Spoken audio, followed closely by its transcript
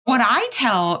What I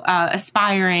tell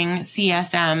aspiring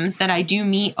CSMs that I do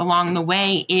meet along the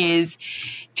way is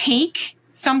take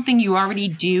something you already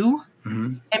do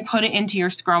and put it into your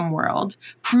Scrum world.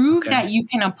 Prove that you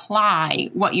can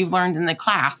apply what you've learned in the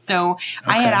class. So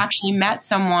I had actually met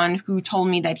someone who told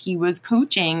me that he was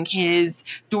coaching his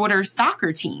daughter's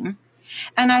soccer team.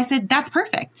 And I said, that's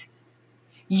perfect.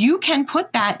 You can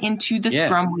put that into the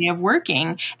Scrum way of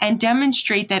working and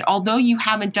demonstrate that although you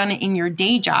haven't done it in your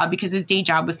day job, because his day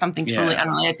job was something totally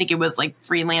unrelated. I think it was like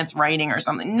freelance writing or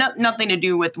something, nothing to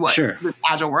do with what the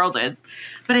Agile world is.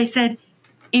 But I said,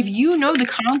 if you know the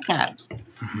concepts,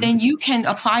 then you can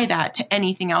apply that to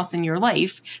anything else in your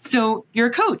life. So you're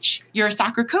a coach, you're a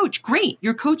soccer coach. Great.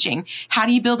 You're coaching. How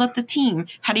do you build up the team?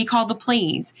 How do you call the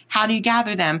plays? How do you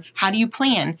gather them? How do you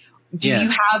plan? Do you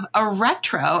have a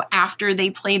retro after they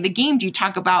play the game? Do you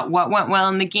talk about what went well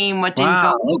in the game? What didn't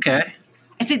go well? Okay.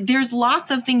 I said, there's lots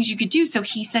of things you could do. So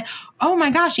he said, oh my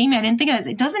gosh, Amy, I didn't think of this.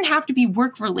 It doesn't have to be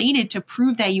work related to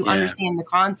prove that you understand the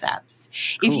concepts.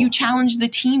 Cool. If you challenge the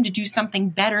team to do something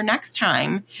better next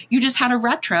time, you just had a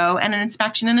retro and an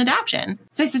inspection and adaption.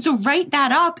 So I said, so write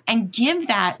that up and give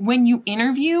that when you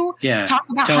interview. Talk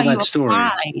about how you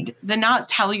applied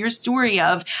tell your story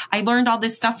of, I learned all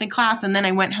this stuff in class and then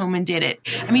I went home and did it.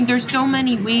 I mean, there's so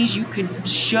many ways you could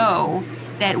show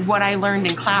that what I learned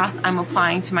in class, I'm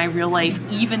applying to my real life,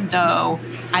 even though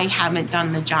I haven't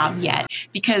done the job yet.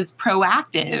 Because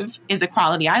proactive is a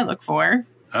quality I look for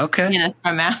in a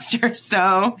Scrum Master.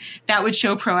 So that would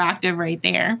show proactive right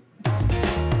there.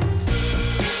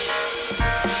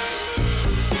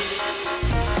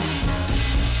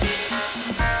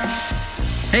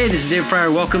 Hey, this is Dave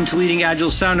Pryor. Welcome to Leading Agile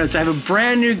Sound Notes. I have a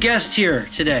brand new guest here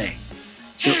today.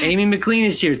 So Amy McLean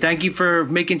is here. Thank you for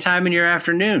making time in your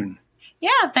afternoon.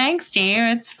 Yeah, thanks, Dave.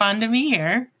 It's fun to be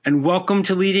here. And welcome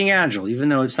to Leading Agile. Even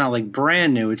though it's not like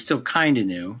brand new, it's still kind of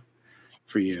new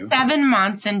for you. 7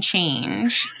 months and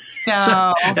change.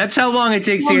 So that's how long it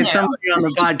takes to get somebody on the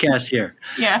podcast here.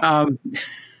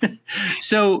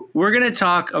 So we're going to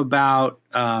talk about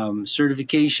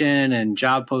certification and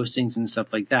job postings and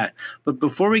stuff like that. But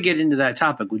before we get into that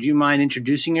topic, would you mind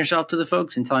introducing yourself to the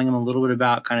folks and telling them a little bit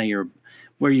about kind of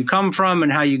where you come from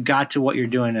and how you got to what you're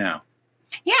doing now?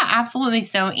 Yeah, absolutely.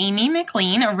 So Amy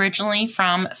McLean, originally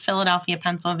from Philadelphia,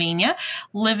 Pennsylvania,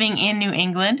 living in New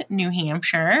England, New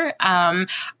Hampshire.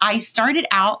 I started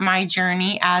out my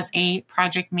journey as a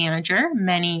project manager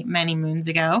many, many moons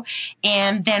ago,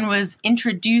 and then was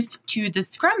introduced to the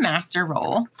Scrum Master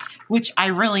role, which I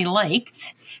really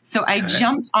liked. So I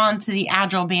jumped onto the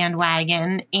Agile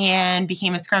bandwagon and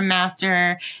became a Scrum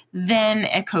Master, then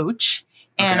a coach.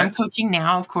 And I'm coaching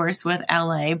now, of course, with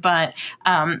LA, but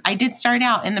I did start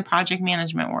out in the project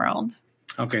management world.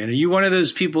 Okay. And are you one of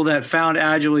those people that found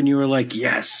Agile and you were like,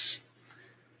 yes?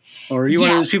 Or are you one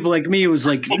of those people like me who was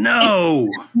like, no?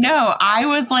 No, I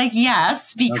was like,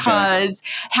 yes, because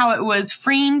how it was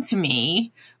framed to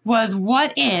me was,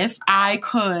 what if I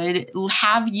could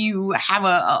have you have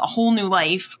a whole new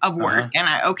life of work?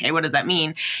 And what does that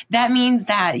mean? That means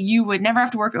that you would never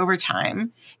have to work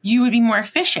overtime. You would be more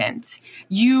efficient.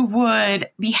 You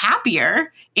would be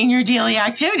happier in your daily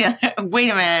activity. Wait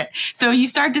a minute. So you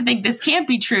start to think this can't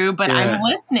be true, but I'm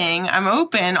listening. I'm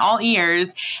open, all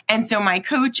ears. And so my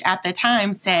coach at the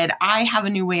time said, I have a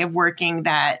new way of working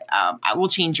that will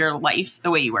change your life,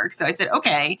 the way you work. So I said,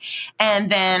 okay.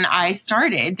 And then I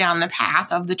started down the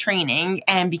path of the training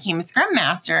and became a Scrum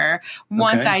Master.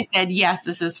 Once I said, yes,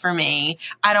 this is for me.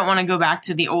 I don't want to go back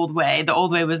to the old way. The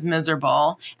old way was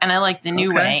miserable and I like the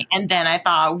new way. And then I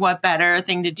thought, what better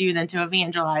thing to do than to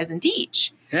evangelize and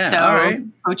teach? So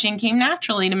coaching came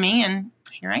naturally to me and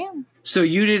here I am. So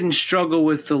you didn't struggle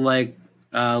with the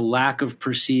lack of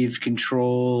perceived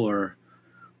control or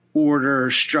order,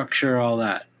 structure, all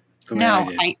that? No,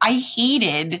 I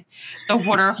hated the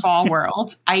waterfall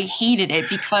world. I hated it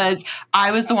because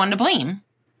I was the one to blame.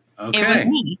 It was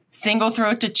me. Single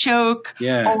throat to choke.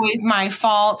 Always my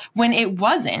fault when it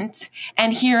wasn't.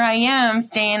 And here I am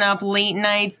staying up late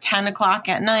nights, 10 o'clock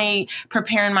at night,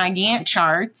 preparing my Gantt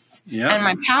charts and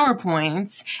my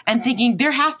PowerPoints and thinking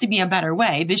there has to be a better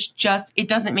way. It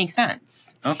doesn't make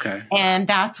sense. And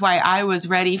that's why I was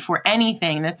ready for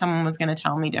anything that someone was going to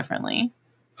tell me differently.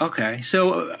 Okay.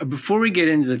 So before we get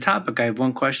into the topic, I have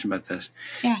one question about this.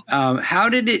 How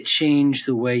did it change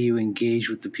the way you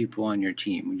engage with the people on your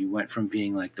team when you went from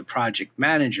being like the project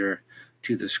manager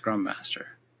to the Scrum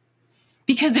Master?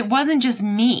 Because it wasn't just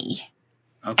me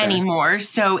anymore.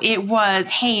 So it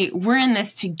was, hey, we're in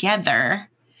this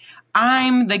together.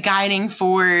 I'm the guiding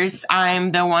force.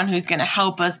 I'm the one who's going to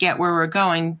help us get where we're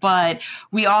going, but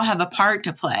we all have a part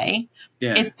to play.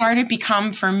 Yeah. It started to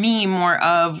become for me more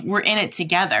of we're in it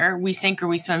together. We sink or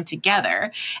we swim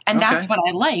together. And that's what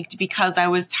I liked because I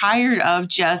was tired of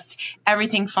just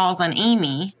everything falls on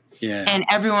Amy and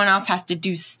everyone else has to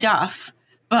do stuff.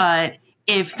 But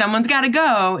if someone's got to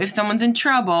go, if someone's in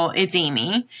trouble, it's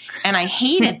Amy. And I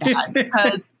hated that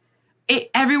because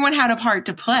everyone had a part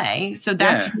to play. So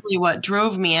that's really what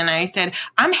drove me. And I said,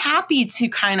 I'm happy to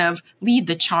kind of lead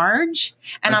the charge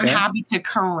and I'm happy to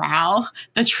corral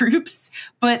the troops,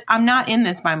 but I'm not in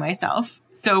this by myself.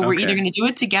 So we're either going to do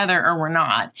it together or we're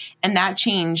not. And that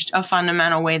changed a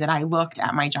fundamental way that I looked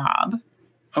at my job.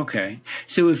 Okay.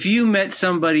 So if you met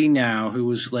somebody now who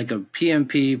was like a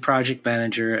PMP project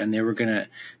manager and they were going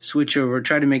to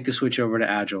try to make the switch over to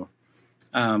Agile,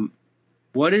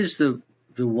 what is the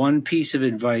one piece of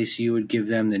advice you would give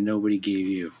them that nobody gave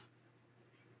you?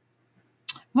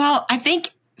 Well, I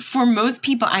think for most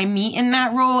people I meet in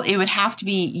that role, it would have to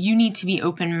be, you need to be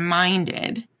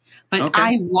open-minded, but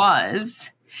I was.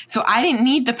 So I didn't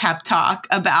need the pep talk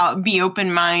about be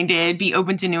open-minded, be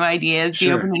open to new ideas,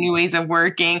 be open to new ways of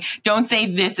working. Don't say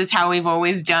this is how we've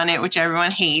always done it, which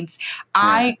everyone hates.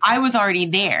 I was already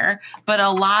there, but a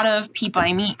lot of people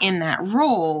I meet in that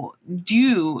role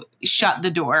do shut the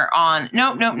door on,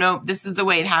 nope, this is the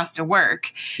way it has to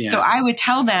work. So I would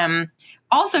tell them,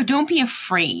 also, don't be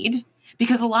afraid.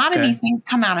 Because a lot of these things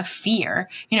come out of fear.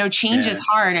 Change is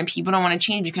hard and people don't want to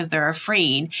change because they're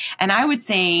afraid. And I would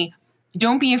say,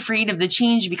 don't be afraid of the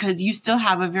change because you still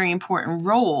have a very important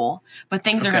role, but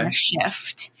things are going to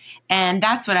shift. And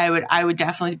that's what I would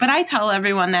definitely, but I tell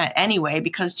everyone that anyway,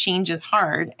 because change is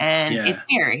hard and it's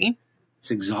scary.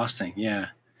 It's exhausting. Yeah.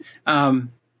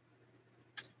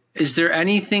 Is there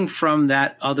anything from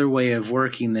that other way of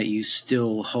working that you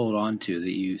still hold on to,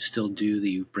 that you still do, that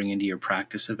you bring into your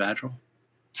practice of Agile?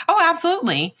 Oh,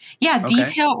 absolutely. Yeah.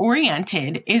 Detail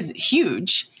oriented is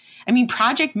huge. I mean,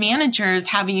 project managers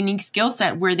have a unique skill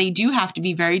set where they do have to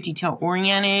be very detail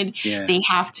oriented. They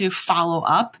have to follow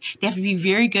up. They have to be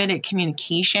very good at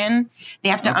communication. They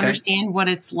have to understand what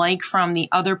it's like from the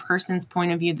other person's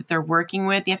point of view that they're working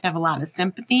with. They have to have a lot of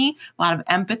sympathy, a lot of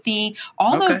empathy.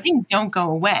 All those things don't go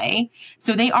away.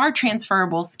 So they are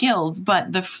transferable skills,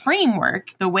 but the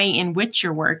framework, the way in which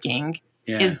you're working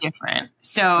is different.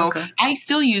 So I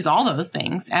still use all those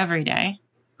things every day.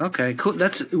 Okay, cool.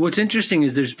 That's what's interesting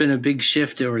is there's been a big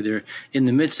shift, or they're in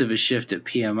the midst of a shift at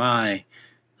PMI.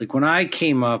 Like when I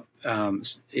came up,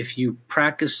 if you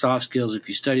practice soft skills, if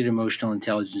you studied emotional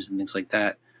intelligence and things like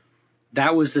that,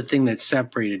 that was the thing that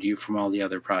separated you from all the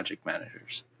other project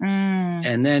managers.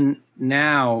 And then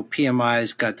now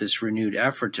PMI's got this renewed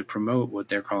effort to promote what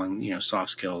they're calling, soft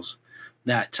skills.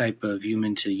 That type of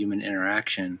human to human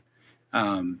interaction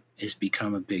has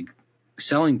become a big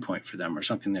selling point for them, or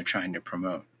something they're trying to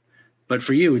promote. But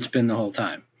for you, it's been the whole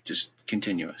time, just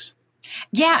continuous.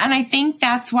 Yeah. And I think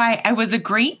that's why I was a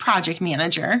great project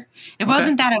manager. It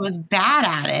wasn't that I was bad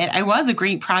at it. I was a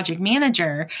great project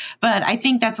manager, but I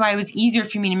think that's why it was easier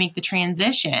for me to make the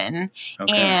transition.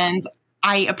 And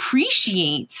I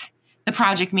appreciate the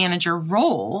project manager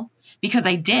role because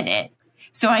I did it.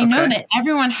 So I know that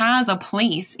everyone has a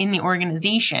place in the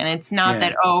organization. It's not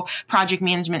that, project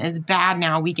management is bad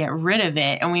now, we get rid of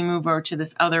it and we move over to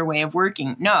this other way of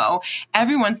working. No,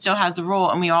 everyone still has a role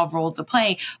and we all have roles to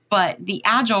play. But the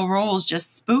Agile roles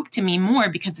just spoke to me more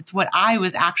because it's what I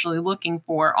was actually looking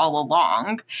for all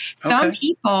along. Some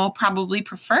people probably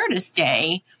prefer to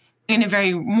stay in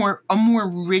a more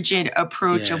rigid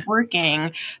approach of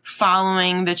working,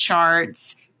 following the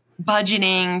charts,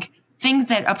 budgeting, things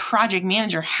that a project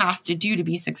manager has to do to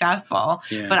be successful.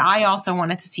 But I also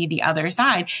wanted to see the other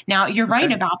side. Now, you're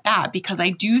right about that, because I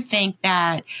do think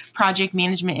that Project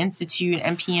Management Institute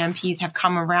and PMPs have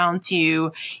come around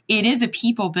to, it is a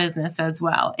people business as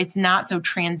well. It's not so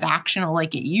transactional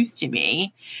like it used to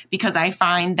be, because I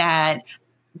find that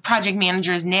project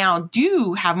managers now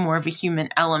do have more of a human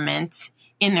element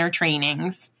in their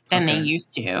trainings than they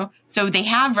used to. So they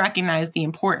have recognized the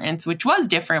importance, which was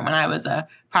different when I was a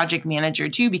project manager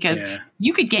too, because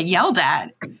you could get yelled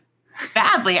at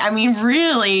badly. I mean,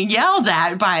 really yelled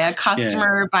at by a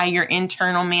customer, by your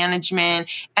internal management,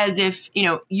 as if,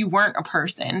 you weren't a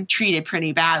person, treated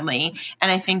pretty badly.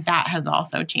 And I think that has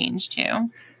also changed too.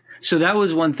 So that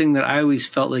was one thing that I always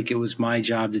felt like it was my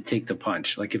job to take the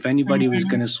punch. Like if anybody was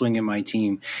going to swing at my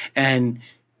team. And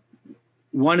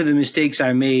one of the mistakes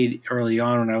I made early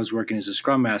on when I was working as a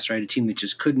scrum master, I had a team that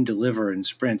just couldn't deliver in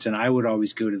sprints. And I would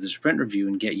always go to the sprint review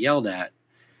and get yelled at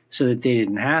so that they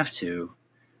didn't have to.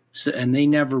 And they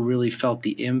never really felt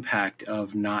the impact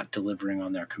of not delivering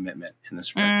on their commitment in the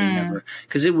sprint. They never,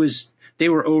 because they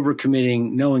were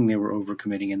overcommitting, knowing they were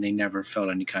overcommitting, and they never felt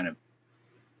any kind of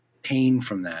pain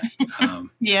from that.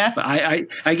 Yeah. But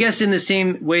I guess in the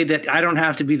same way that I don't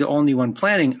have to be the only one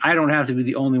planning, I don't have to be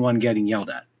the only one getting yelled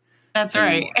at. That's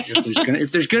anymore. right.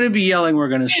 If there's gonna be yelling, we're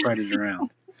gonna spread it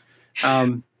around.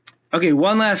 Okay,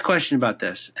 one last question about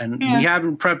this, and we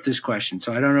haven't prepped this question,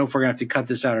 so I don't know if we're gonna have to cut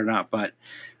this out or not. But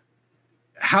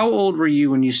how old were you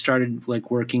when you started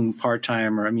like working part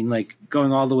time, or I mean, like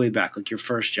going all the way back, like your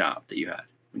first job that you had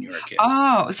when you were a kid?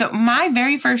 Oh, so my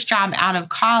very first job out of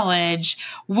college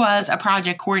was a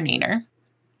project coordinator.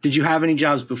 Did you have any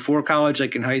jobs before college,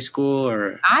 like in high school,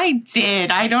 or? I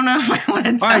did. I don't know if I want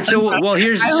to. All right.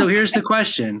 So, here's the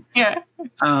question. Yeah.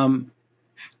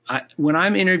 When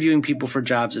I'm interviewing people for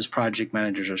jobs as project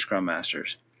managers or scrum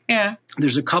masters,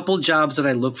 there's a couple jobs that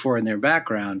I look for in their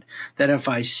background that if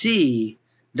I see,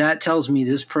 that tells me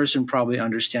this person probably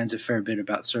understands a fair bit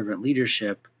about servant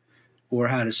leadership or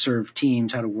how to serve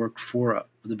teams, how to work for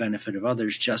the benefit of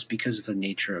others, just because of the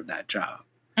nature of that job.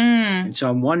 And so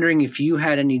I'm wondering if you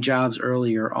had any jobs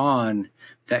earlier on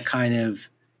that kind of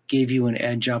gave you an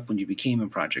edge up when you became a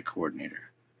project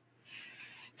coordinator.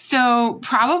 So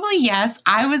probably yes.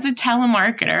 I was a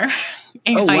telemarketer.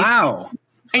 Wow.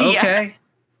 Okay.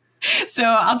 So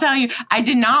I'll tell you, I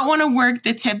did not want to work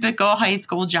the typical high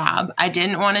school job. I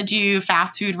didn't want to do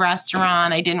fast food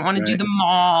restaurant. I didn't want to do the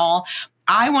mall.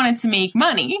 I wanted to make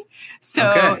money.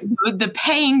 So the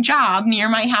paying job near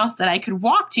my house that I could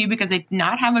walk to because I did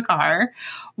not have a car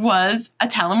was a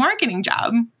telemarketing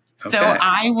job. So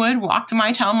I would walk to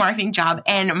my telemarketing job,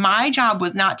 and my job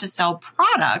was not to sell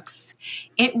products.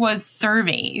 It was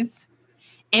surveys.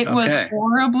 It was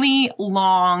horribly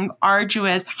long,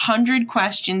 arduous,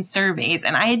 100-question surveys.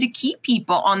 And I had to keep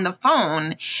people on the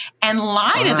phone and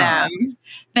lie to them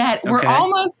that we're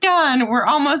almost done. We're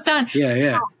almost done. Yeah.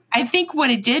 So I think what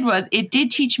it did was it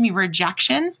did teach me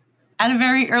rejection at a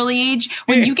very early age.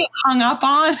 When you get hung up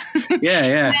on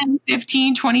 10,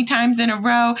 15, 20 times in a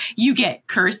row, you get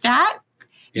cursed at.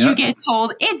 You get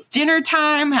told it's dinner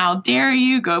time. How dare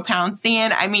you go pound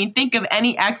sand? I mean, think of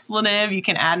any expletive you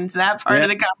can add into that part of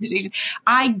the conversation.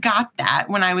 I got that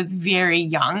when I was very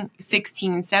young,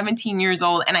 16, 17 years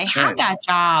old. And I had that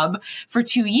job for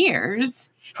 2 years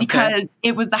because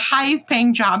it was the highest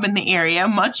paying job in the area,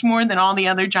 much more than all the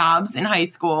other jobs in high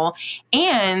school.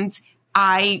 And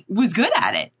I was good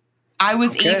at it. I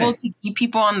was able to keep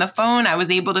people on the phone. I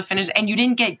was able to finish, and you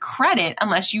didn't get credit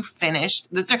unless you finished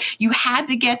the survey. You had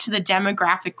to get to the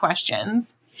demographic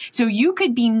questions. So you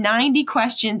could be 90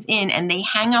 questions in and they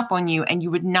hang up on you and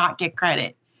you would not get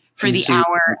credit for the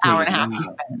hour and a half you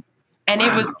spent. And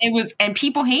it was, and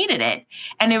people hated it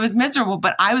and it was miserable,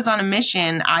 but I was on a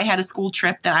mission. I had a school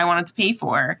trip that I wanted to pay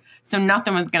for. So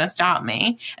nothing was going to stop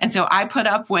me. And so I put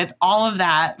up with all of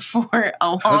that for a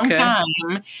long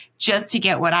time just to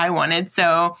get what I wanted.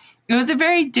 So it was a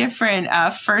very different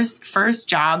first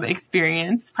job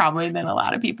experience probably than a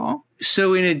lot of people.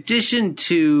 So in addition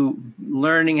to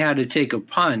learning how to take a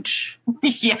punch.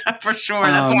 Yeah, for sure.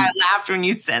 That's why I laughed when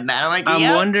you said that. I'm like,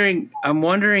 I'm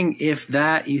wondering if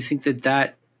you think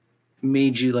that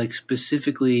made you like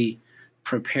specifically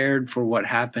prepared for what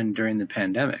happened during the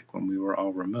pandemic when we were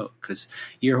all remote, because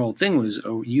your whole thing was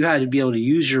you had to be able to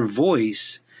use your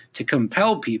voice to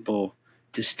compel people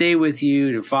to stay with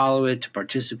you, to follow it, to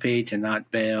participate, to not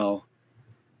bail,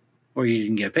 or you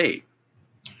didn't get paid.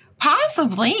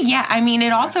 Possibly. Yeah. I mean,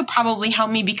 it also probably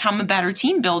helped me become a better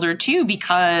team builder too,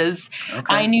 because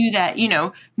I knew that,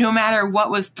 no matter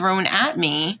what was thrown at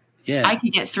me, I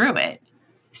could get through it.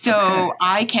 So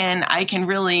I can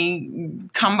really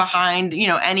come behind,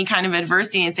 any kind of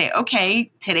adversity and say, okay,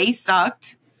 today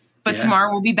sucked, but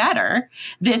tomorrow will be better.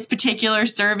 This particular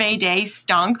survey day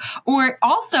stunk. Or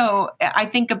also I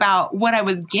think about what I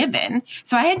was given.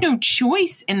 So I had no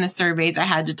choice in the surveys I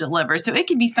had to deliver. So it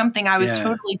could be something I was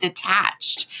totally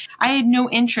detached. I had no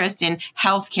interest in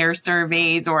healthcare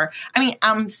surveys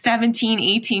I'm 17,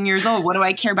 18 years old. What do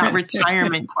I care about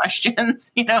retirement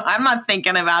questions? I'm not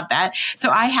thinking about that. So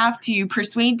I have to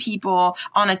persuade people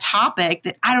on a topic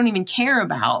that I don't even care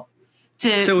about.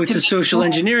 So it's a social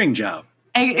engineering job.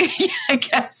 I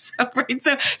guess so. Right?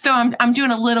 So I'm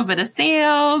doing a little bit of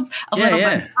sales, a little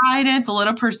bit of guidance, a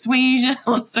little persuasion, a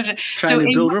little social. Trying to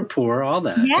build rapport, all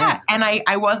that. Yeah. And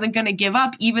I wasn't going to give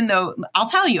up, even though I'll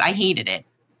tell you, I hated it.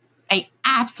 I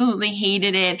absolutely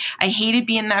hated it. I hated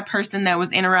being that person that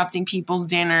was interrupting people's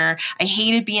dinner. I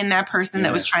hated being that person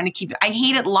that was trying to I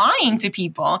hated lying to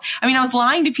people. I mean, I was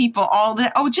lying to people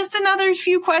just another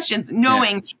few questions,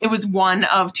 knowing it was one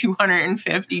of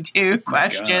 252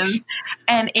 questions.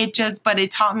 And but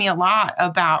it taught me a lot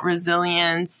about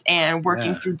resilience and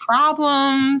working through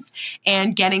problems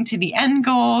and getting to the end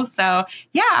goal. So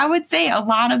yeah, I would say a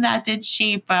lot of that did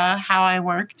shape how I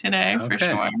work today, for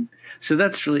sure. So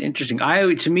that's really interesting.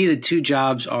 To me, the two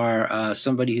jobs are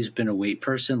somebody who's been a wait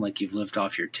person, like you've lived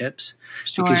off your tips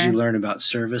because you learn about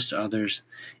service to others.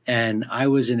 And I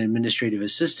was an administrative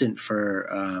assistant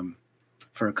for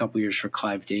a couple of years for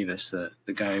Clive Davis, the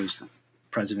guy who's the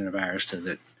president of Arista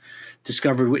that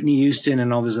discovered Whitney Houston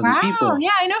and all those other people.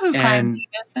 Yeah, I know who Clive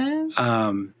Davis is.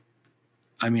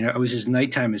 I mean, I was his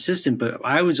nighttime assistant, but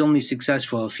I was only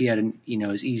successful if he had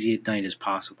as easy at night as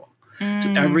possible.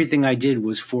 So everything I did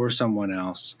was for someone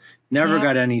else. Never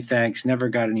got any thanks, never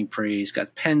got any praise,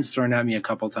 got pens thrown at me a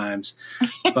couple times.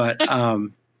 But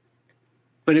that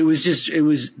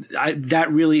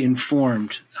really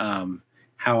informed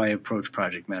how I approach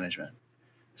project management.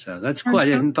 So that's cool. I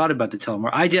hadn't thought about the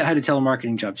telemarketing. I had a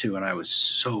telemarketing job too, and I was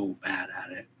so bad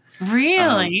at it.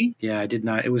 Really? Yeah, I did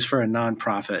not. It was for a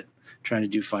nonprofit trying to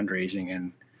do fundraising,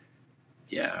 and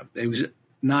it was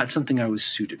not something I was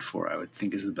suited for, I would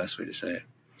think is the best way to say it.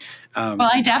 Well,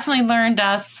 I definitely learned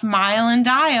smile and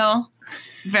dial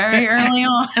very early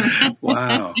on.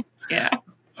 Wow. Yeah.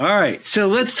 All right. So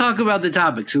let's talk about the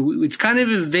topic. So it's kind of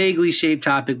a vaguely shaped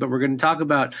topic, but we're going to talk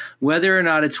about whether or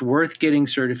not it's worth getting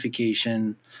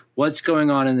certification, what's going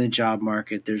on in the job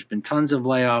market. There's been tons of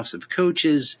layoffs of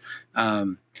coaches.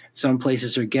 Some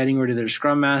places are getting rid of their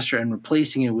Scrum Master and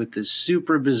replacing it with this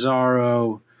super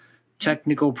bizarro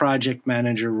technical project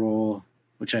manager role,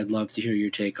 which I'd love to hear your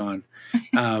take on.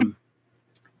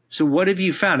 So what have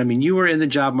you found? I mean, you were in the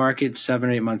job market 7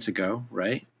 or 8 months ago,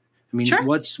 right? I mean,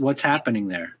 what's happening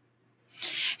there?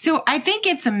 So I think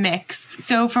it's a mix.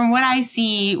 So from what I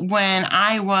see, when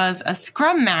I was a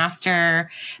Scrum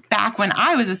Master, back when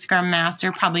I was a Scrum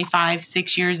Master, probably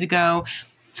 5-6 years ago,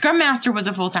 Scrum Master was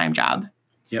a full-time job.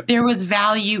 Yep. There was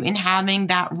value in having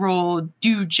that role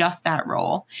do just that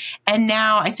role. And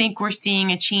now I think we're seeing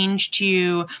a change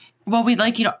to, well, we'd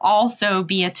like you to also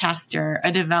be a tester,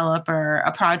 a developer,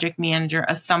 a project manager,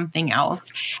 a something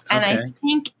else. And I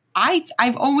think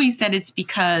I've always said it's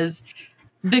because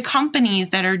the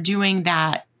companies that are doing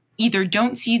that either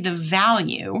don't see the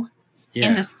value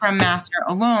in the Scrum Master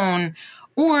alone,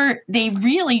 or they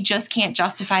really just can't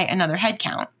justify another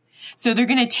headcount. So they're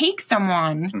going to take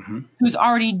someone who's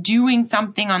already doing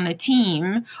something on the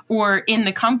team or in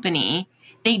the company.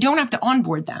 They don't have to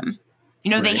onboard them.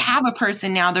 They have a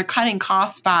person now. They're cutting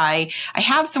costs by, I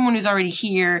have someone who's already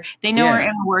here. They know our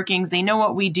inner workings. They know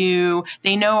what we do.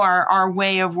 They know our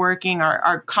way of working,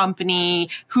 our company,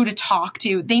 who to talk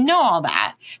to. They know all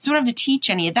that. So we don't have to teach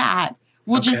any of that.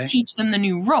 We'll just teach them the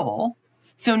new role.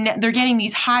 So they're getting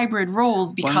these hybrid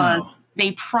roles because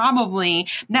they probably,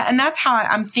 and that's how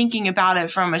I'm thinking about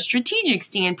it from a strategic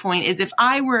standpoint, is if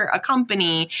I were a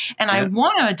company and I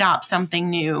want to adopt something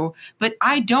new, but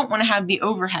I don't want to have the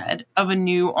overhead of a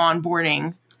new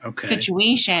onboarding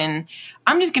situation,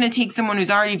 I'm just going to take someone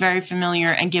who's already very familiar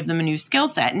and give them a new skill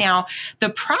set. Now, the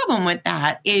problem with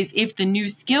that is if the new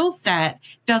skill set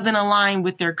doesn't align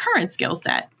with their current skill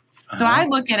set. So I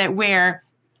look at it where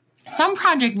some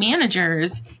project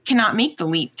managers cannot make the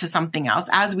leap to something else.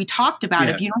 As we talked about,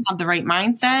 if you don't have the right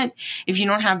mindset, if you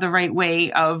don't have the right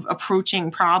way of approaching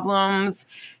problems,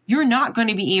 you're not going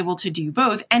to be able to do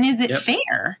both. And is it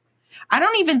fair? I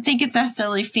don't even think it's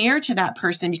necessarily fair to that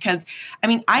person because, I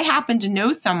mean, I happen to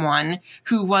know someone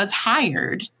who was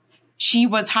hired. She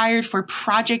was hired for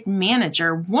project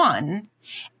manager 1.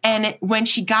 And when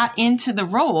she got into the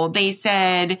role, they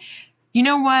said, you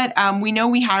know what? We know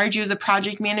we hired you as a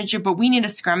project manager, but we need a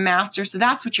Scrum Master. So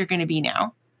that's what you're going to be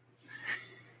now.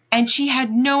 And she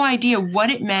had no idea what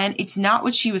it meant. It's not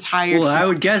what she was hired for. Well, I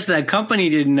would guess that company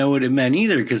didn't know what it meant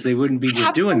either because they wouldn't be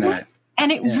just doing that.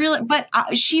 And it really, but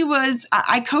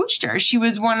I coached her. She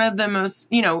was one of the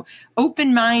most,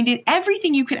 open-minded,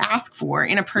 everything you could ask for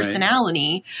in a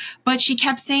personality. But she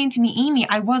kept saying to me, Amy,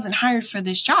 I wasn't hired for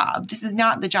this job. This is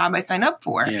not the job I signed up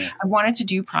for. I wanted to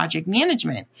do project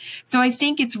management. So I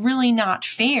think it's really not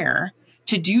fair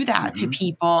to do that to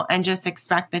people and just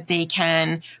expect that they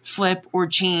can flip or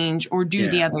change or do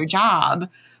the other job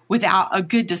without a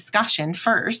good discussion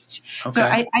first. So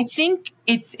I think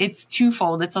it's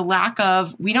twofold. It's a lack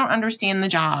of, we don't understand the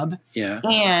job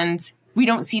and we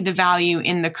don't see the value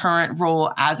in the current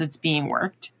role as it's being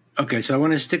worked. Okay, so I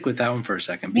want to stick with that one for a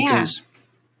second because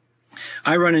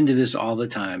I run into this all the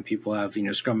time. People have,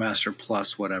 Scrum Master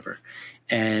Plus, whatever.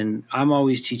 And I'm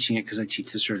always teaching it because I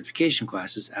teach the certification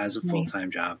classes as a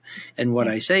full-time job. And what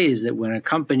I say is that when a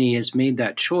company has made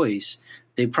that choice,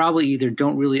 they probably either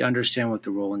don't really understand what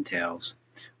the role entails,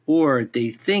 or they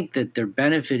think that they're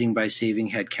benefiting by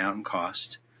saving headcount and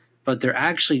cost, but they're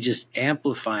actually just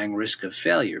amplifying risk of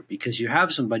failure because you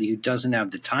have somebody who doesn't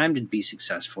have the time to be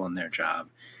successful in their job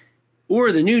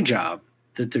or the new job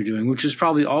that they're doing, which is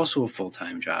probably also a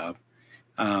full-time job.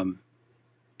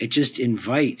 It just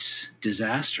invites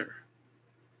disaster.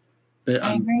 But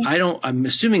I'm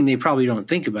assuming they probably don't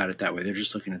think about it that way. They're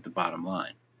just looking at the bottom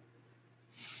line.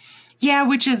 Yeah,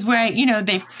 which is where,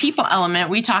 the people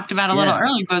element we talked about a little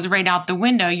earlier goes right out the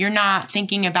window. You're not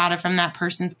thinking about it from that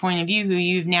person's point of view who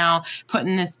you've now put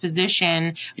in this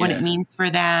position, what it means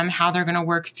for them, how they're going to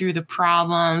work through the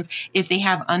problems. If they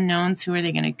have unknowns, who are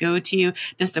they going to go to?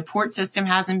 The support system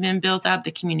hasn't been built up.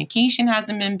 The communication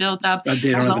hasn't been built up. But they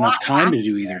don't have enough time to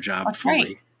do either job. That's fully.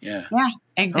 right. Yeah. Yeah,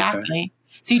 exactly. Okay.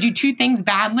 So you do two things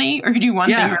badly or you do one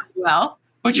thing really well?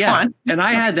 Which one? And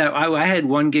I had that. I had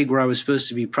one gig where I was supposed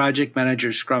to be project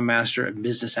manager, scrum master, and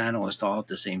business analyst all at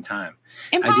the same time.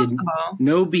 Impossible. I did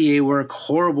no BA work,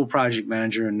 horrible project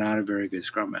manager, and not a very good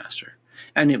scrum master.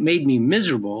 And it made me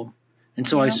miserable. And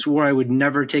so I swore I would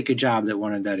never take a job that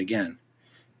wanted that again.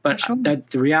 But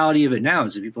the reality of it now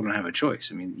is that people don't have a choice.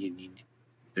 I mean,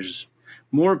 there's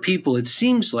more people. It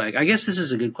seems like, I guess this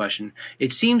is a good question.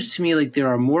 It seems to me like there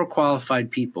are more qualified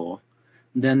people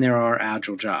than there are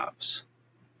agile jobs.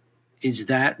 Is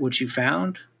that what you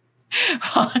found?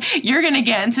 Well, you're going to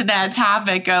get into that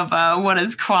topic of what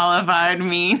does qualified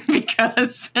mean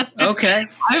because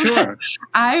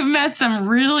I've met some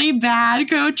really bad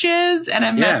coaches and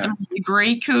I've met some really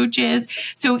great coaches.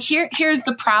 So here's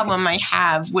the problem I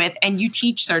have with, and you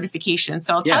teach certification.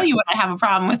 So I'll tell you what I have a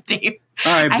problem with, Dave.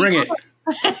 All right, bring it.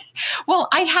 Well,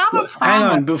 I have a problem. Hang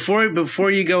on,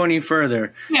 before you go any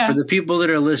further, for the people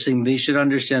that are listening, they should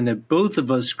understand that both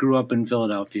of us grew up in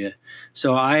Philadelphia.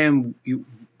 So you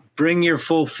bring your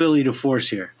full Philly to force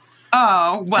here.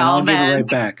 Oh, well, I'll give it right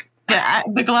back.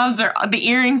 The gloves the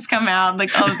earrings come out, the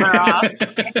gloves are off.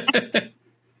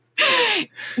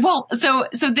 Well, so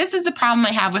this is the problem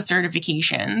I have with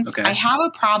certifications. Okay. I have a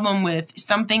problem with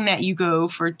something that you go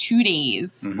for 2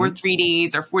 days or 3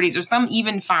 days or 4 days or some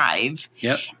even 5.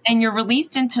 Yep. And you're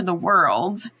released into the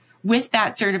world with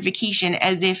that certification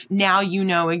as if now you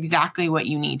know exactly what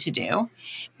you need to do.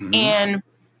 Mm-hmm. And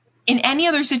in any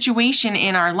other situation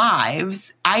in our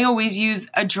lives, I always use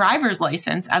a driver's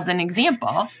license as an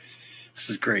example. This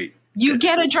is great. You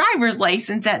get a driver's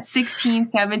license at 16,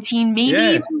 17, maybe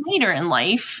even later in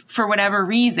life for whatever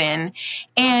reason.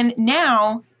 And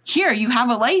now here you have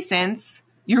a license,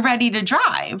 you're ready to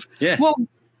drive. Yeah. Well,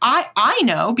 I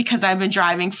know because I've been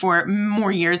driving for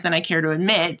more years than I care to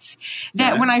admit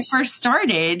that when I first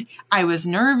started, I was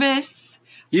nervous.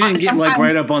 You didn't get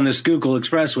right up on the Schuylkill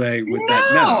Expressway with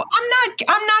that. No,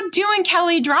 I'm not doing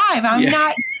Kelly Drive. I'm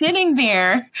not sitting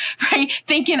there, right,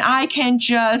 thinking I can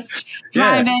just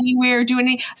drive anywhere, do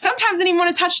anything. Sometimes I didn't even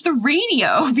want to touch the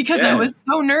radio because I was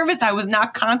so nervous. I was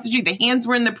not concentrating. The hands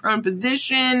were in the prone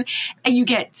position and you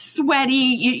get sweaty.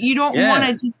 You don't want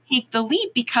to just take the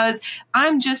leap because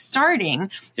I'm just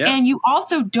starting. Yeah. And you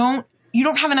also don't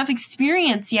have enough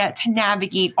experience yet to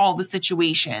navigate all the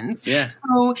situations. Yeah.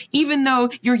 So even though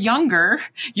you're younger,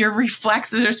 your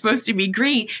reflexes are supposed to be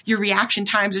great, your reaction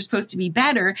times are supposed to be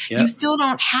better, you still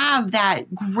don't have that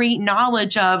great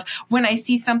knowledge of when I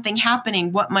see something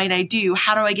happening, what might I do?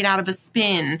 How do I get out of a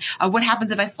spin? What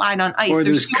happens if I slide on ice? Or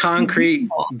there's concrete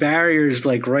barriers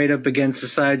like right up against the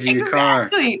sides of your car.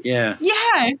 Yeah.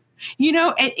 Yeah.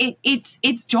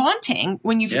 It's daunting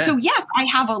when you so yes, I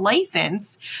have a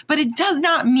license, but it does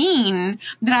not mean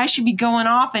that I should be going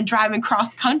off and driving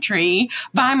cross country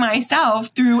by myself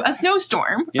through a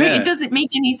snowstorm. Yeah. Right? It doesn't make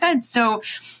any sense. So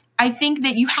I think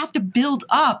that you have to build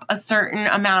up a certain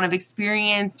amount of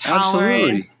experience,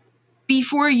 tolerance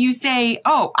before you say,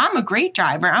 oh, I'm a great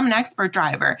driver. I'm an expert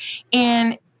driver.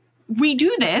 And we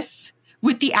do this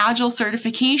with the Agile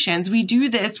certifications. We do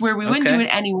this where we wouldn't do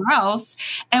it anywhere else.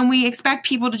 And we expect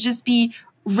people to just be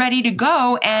ready to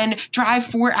go and drive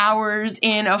 4 hours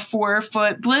in a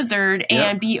 4-foot blizzard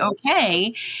and be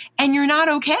okay. And you're not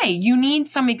okay. You need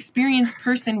some experienced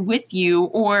person with you,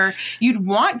 or you'd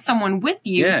want someone with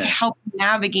you to help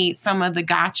navigate some of the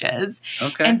gotchas.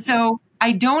 Okay. And so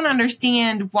I don't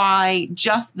understand why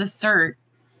just the cert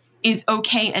is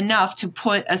okay enough to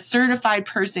put a certified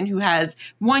person who has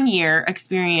 1 year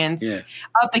experience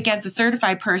up against a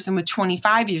certified person with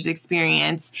 25 years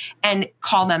experience and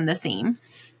call them the same.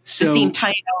 The same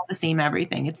title, the same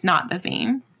everything. It's not the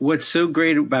same. What's so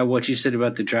great about what you said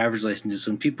about the driver's license is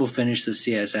when people finish the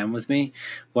CSM with me,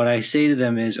 what I say to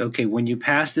them is, okay, when you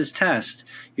pass this test,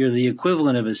 you're the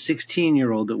equivalent of a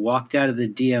 16-year-old that walked out of the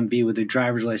DMV with a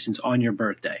driver's license on your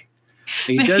birthday.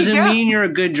 It doesn't mean you're a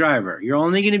good driver. You're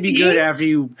only going to be good after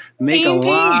you make a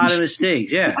lot of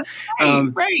mistakes. Yeah.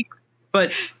 Right.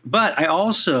 But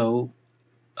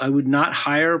I would not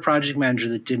hire a project manager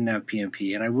that didn't have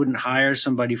PMP, and I wouldn't hire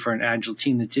somebody for an Agile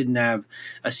team that didn't have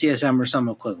a CSM or some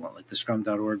equivalent, like the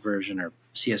Scrum.org version or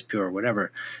CSP or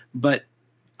whatever. But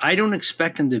I don't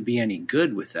expect them to be any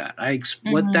good with that.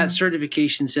 What that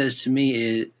certification says to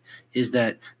me is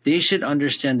that they should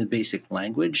understand the basic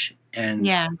language and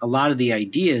a lot of the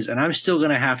ideas. And I'm still going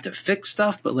to have to fix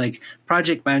stuff, but like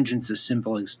project management's a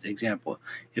simple example.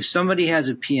 If somebody has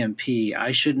a PMP,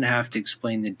 I shouldn't have to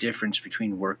explain the difference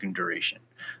between work and duration.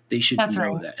 They should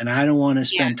know that. And I don't want to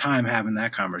spend time having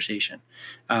that conversation.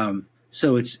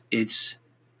 So it's,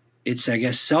 I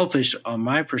guess, selfish on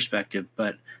my perspective,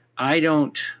 but I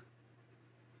don't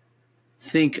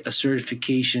think a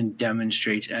certification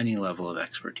demonstrates any level of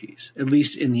expertise, at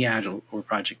least in the Agile or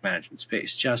project management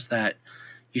space, just that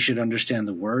you should understand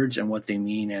the words and what they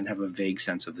mean and have a vague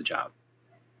sense of the job.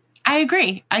 I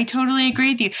agree. I totally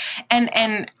agree with you.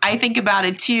 And I think about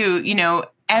it too,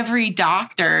 every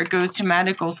doctor goes to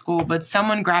medical school, but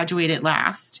someone graduated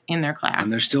last in their class.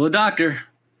 And they're still a doctor.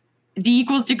 D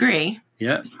equals degree.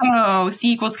 Yep. So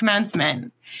C equals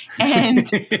commencement.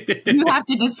 And you have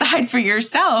to decide for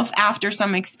yourself after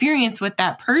some experience with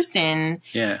that person.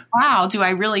 Yeah. Wow, do I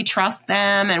really trust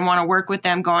them and want to work with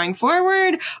them going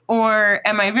forward? Or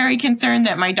am I very concerned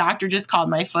that my doctor just called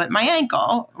my foot, my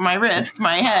ankle, my wrist,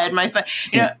 my head, my son?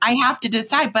 I have to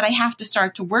decide, but I have to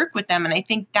start to work with them. And I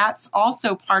think that's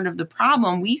also part of the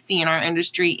problem we see in our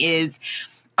industry is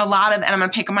a lot of, and I'm going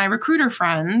to pick on my recruiter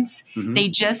friends, they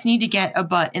just need to get a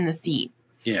butt in the seat.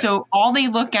 Yeah. So all they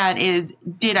look at is,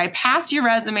 did I pass your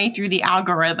resume through the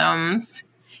algorithms?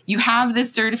 You have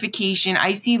this certification.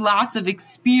 I see lots of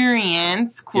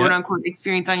experience, quote unquote,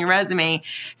 experience on your resume.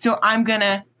 So I'm going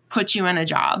to put you in a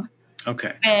job.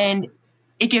 Okay. And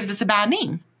it gives us a bad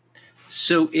name.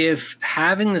 So if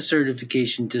having the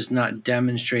certification does not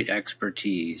demonstrate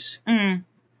expertise,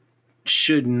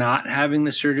 should not having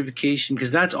the certification,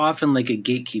 because that's often like a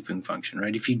gatekeeping function,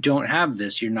 right? If you don't have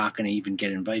this, you're not going to even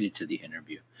get invited to the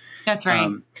interview. That's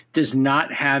right. Does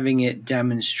not having it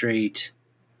demonstrate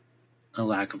a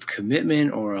lack of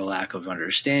commitment or a lack of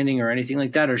understanding or anything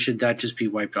like that, or should that just be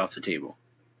wiped off the table?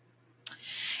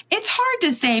 It's hard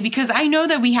to say because I know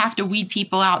that we have to weed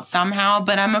people out somehow,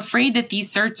 but I'm afraid that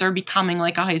these certs are becoming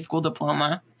like a high school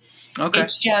diploma. Okay.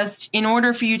 It's just in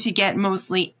order for you to get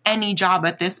mostly any job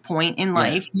at this point in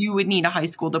life, you would need a high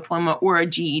school diploma or a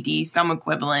GED, some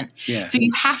equivalent. Yeah. So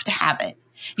you have to have it.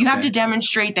 You have to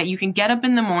demonstrate that you can get up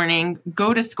in the morning,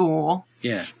 go to school,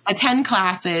 attend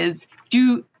classes,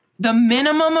 do the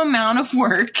minimum amount of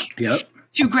work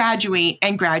to graduate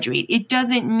and graduate. It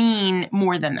doesn't mean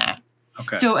more than that.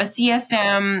 Okay. So a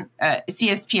CSM,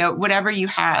 CSPO, whatever you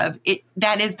have,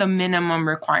 that is the minimum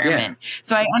requirement. Yeah.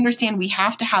 So I understand we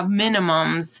have to have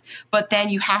minimums, but then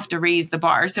you have to raise the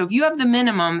bar. So if you have the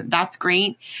minimum, that's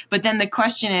great. But then the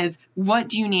question is, what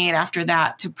do you need after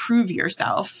that to prove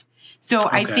yourself? So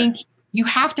I think you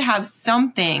have to have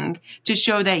something to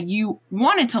show that you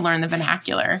wanted to learn the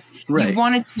vernacular. Right. You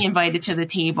wanted to be invited to the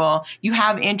table. You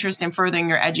have interest in furthering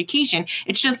your education.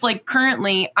 It's just like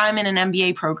currently I'm in an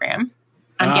MBA program.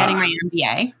 I'm getting my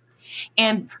MBA.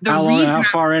 And the how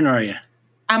far in are you?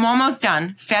 I'm almost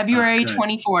done. February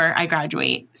 24, I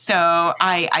graduate. So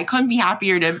I couldn't be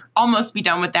happier to almost be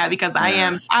done with that because I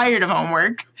am tired of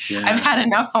homework. Yeah. I've had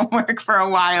enough homework for a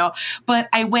while. But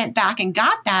I went back and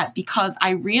got that because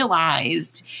I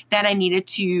realized that I needed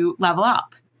to level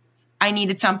up. I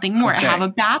needed something more. I have a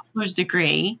bachelor's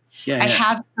degree. I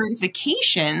have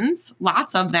certifications,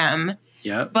 lots of them.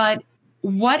 But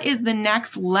what is the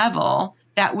next level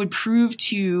that would prove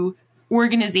to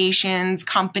organizations,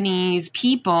 companies,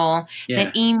 people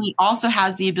that Amy also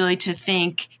has the ability to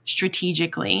think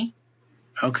strategically,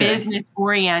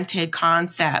 business-oriented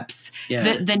concepts,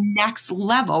 the next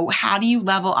level? How do you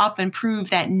level up and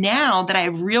prove that now that I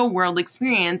have real-world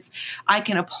experience, I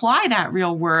can apply that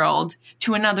real world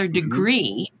to another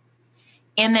degree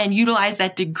and then utilize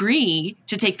that degree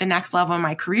to take the next level in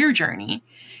my career journey?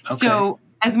 So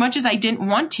as much as I didn't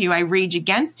want to, I rage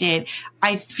against it.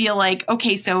 I feel like,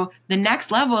 okay, so the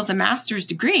next level is a master's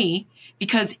degree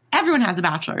because everyone has a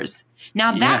bachelor's.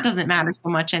 Now that doesn't matter so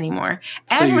much anymore.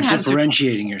 So everyone you're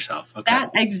differentiating yourself. Okay.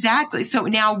 That exactly. So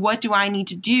now what do I need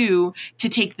to do to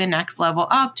take the next level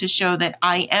up to show that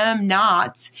I am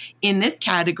not in this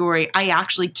category? I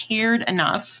actually cared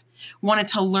enough, wanted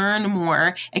to learn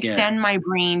more, extend my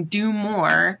brain, do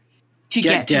more to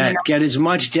get debt. Get as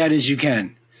much debt as you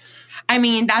can. I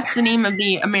mean, that's the name of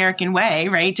the American way,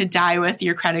 right? To die with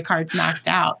your credit cards maxed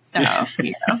out. So,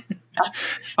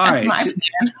 that's my plan.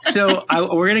 So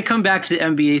we're going to come back to the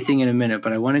MBA thing in a minute,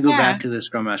 but I want to go back to the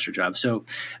Scrum Master job. So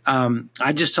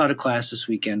I just taught a class this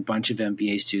weekend, bunch of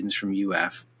MBA students from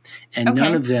UF, and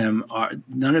none of them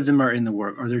are in the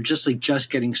work, or they're just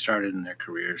getting started in their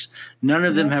careers. None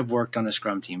of them have worked on a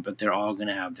Scrum team, but they're all going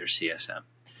to have their CSM.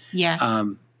 Yes.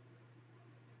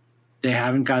 They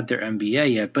haven't got their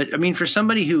MBA yet. But I mean, for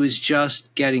somebody who is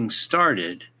just getting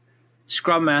started,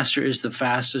 Scrum Master is the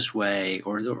fastest way,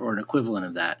 or an equivalent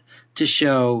of that, to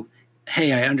show,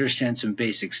 hey, I understand some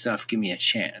basic stuff. Give me a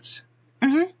chance.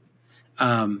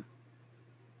 Mm-hmm.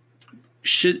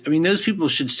 Those people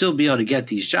should still be able to get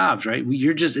these jobs, right?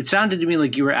 It sounded to me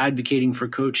like you were advocating for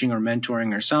coaching or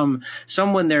mentoring or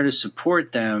someone there to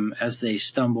support them as they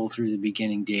stumble through the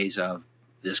beginning days of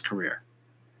this career.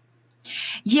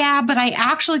 Yeah, but I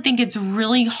actually think it's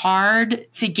really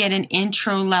hard to get an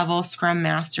intro level Scrum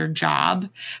Master job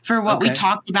for what we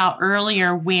talked about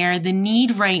earlier, where the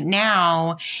need right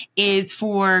now is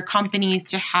for companies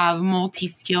to have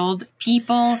multi-skilled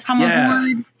people come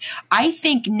aboard. I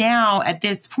think now at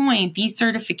this point, these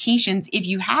certifications, if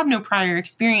you have no prior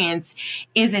experience,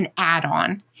 is an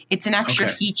add-on. It's an extra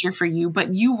feature for you,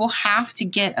 but you will have to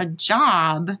get a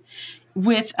job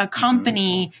with a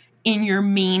company in your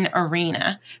main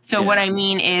arena. So what I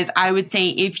mean is, I would say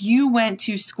if you went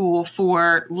to school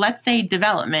for, let's say,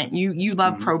 development, you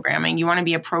love programming, you want to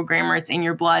be a programmer, it's in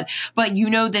your blood, but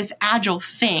this Agile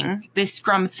thing, this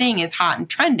Scrum thing is hot and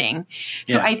trending.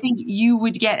 So I think you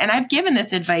would get, and I've given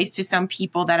this advice to some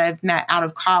people that I've met out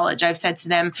of college. I've said to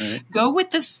them, go with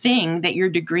the thing that your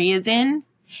degree is in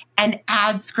and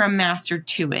add Scrum Master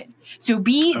to it. So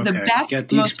be the best, get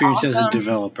the experience as a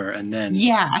developer, and then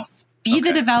be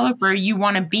the developer you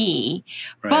want to be,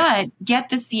 but get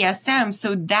the CSM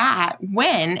so that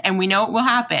when, and we know it will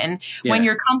happen, when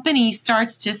your company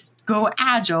starts to go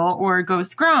Agile or go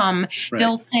Scrum,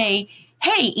 they'll say,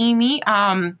 hey, Amy,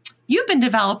 you've been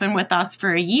developing with us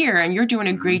for a year and you're doing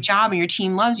a great job and your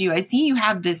team loves you. I see you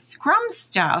have this Scrum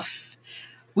stuff.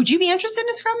 Would you be interested in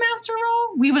a Scrum Master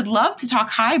role? We would love to talk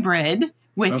hybrid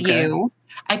with you.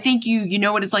 I think you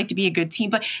know what it's like to be a good team,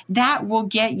 but that will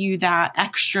get you that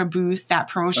extra boost, that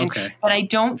promotion. But I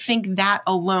don't think that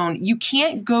alone, you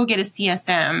can't go get a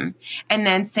CSM and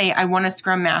then say, I want a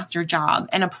Scrum Master job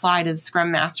and apply to the Scrum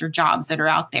Master jobs that are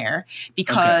out there,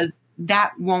 because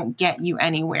that won't get you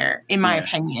anywhere, in my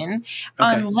opinion,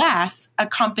 unless a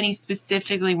company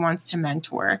specifically wants to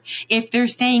mentor. If they're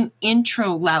saying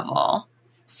intro level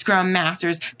Scrum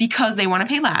Masters because they want to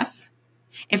pay less,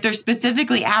 if they're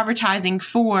specifically advertising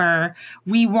for,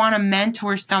 we want to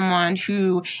mentor someone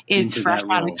who is fresh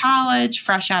out of college,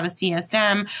 fresh out of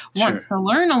CSM, wants to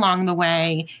learn along the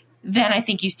way, then I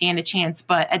think you stand a chance.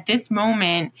 But at this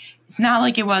moment, it's not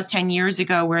like it was 10 years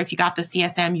ago where if you got the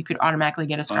CSM, you could automatically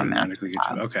get a Scrum Master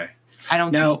job. I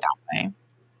don't see it that way.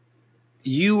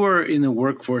 You were in the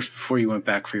workforce before you went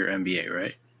back for your MBA,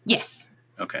 right? Yes.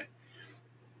 Okay.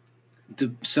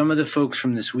 Some of the folks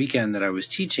from this weekend that I was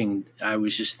teaching, I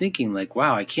was just thinking like,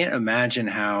 wow, I can't imagine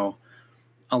how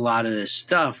a lot of this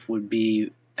stuff would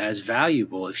be as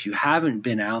valuable if you haven't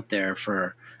been out there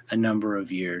for a number of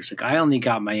years. Like, I only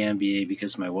got my MBA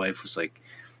because my wife was like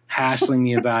hassling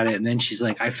me about it. And then she's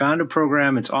like, I found a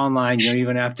program. It's online. You don't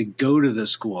even have to go to the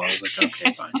school. I was like,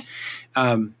 okay,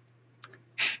 fine.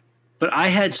 But I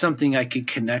had something I could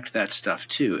connect that stuff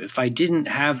to. If I didn't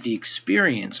have the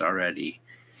experience already,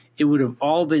 it would have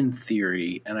all been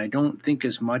theory, and I don't think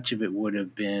as much of it would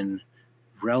have been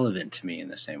relevant to me in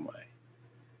the same way.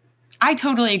 I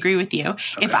totally agree with you.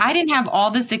 If I didn't have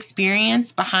all this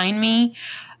experience behind me,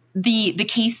 the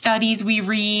case studies we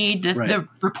read, the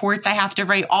reports I have to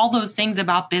write, all those things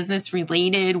about business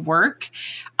related work,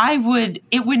 it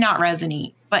would not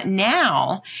resonate But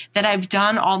now that I've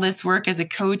done all this work as a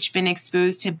coach, been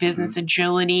exposed to business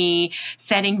agility,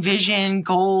 setting vision,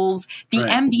 goals, the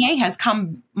MBA has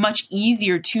come much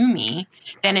easier to me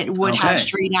than it would have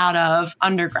straight out of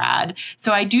undergrad.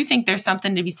 So I do think there's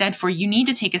something to be said for you need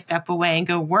to take a step away and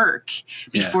go work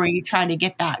before you try to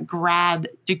get that grad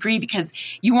degree, because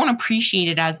you won't appreciate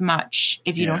it as much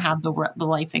if you don't have the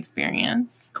life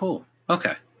experience. Cool.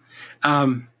 Okay.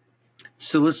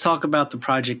 So let's talk about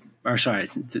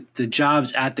the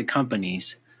jobs at the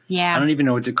companies. Yeah. I don't even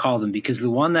know what to call them, because the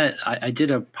one that I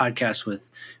did a podcast with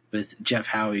Jeff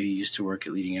Howie, who used to work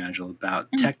at Leading Agile, about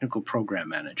technical program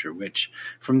manager, which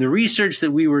from the research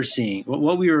that we were seeing,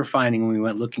 what we were finding when we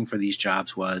went looking for these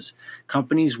jobs was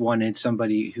companies wanted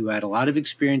somebody who had a lot of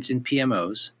experience in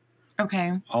PMOs. Okay.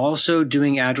 Also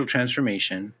doing Agile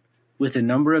transformation, with a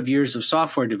number of years of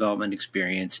software development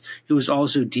experience, who was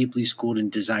also deeply schooled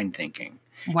in design thinking.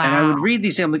 Wow. And I would read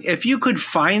these, and I'm like, if you could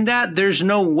find that, there's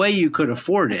no way you could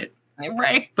afford it.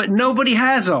 Right. But nobody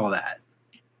has all that.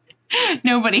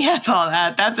 Nobody has all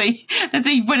that. That's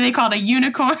a what do they call it? A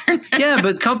unicorn? Yeah,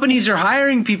 but companies are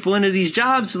hiring people into these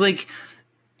jobs like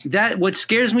that. What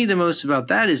scares me the most about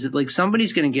that is that like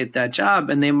somebody's going to get that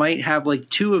job and they might have like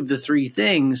 2 of the 3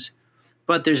 things,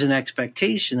 but there's an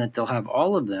expectation that they'll have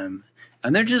all of them.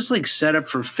 And they're just like set up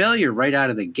for failure right out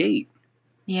of the gate.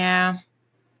 Yeah,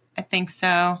 I think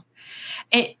so.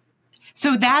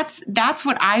 So that's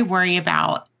what I worry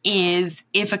about, is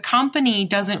if a company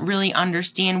doesn't really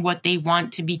understand what they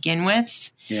want to begin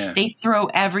with, they throw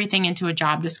everything into a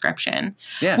job description.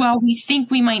 Yeah. Well, we think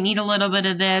we might need a little bit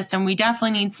of this and we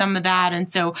definitely need some of that. And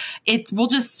so we'll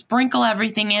just sprinkle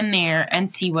everything in there and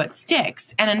see what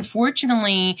sticks. And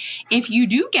unfortunately, if you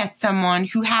do get someone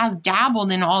who has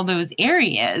dabbled in all those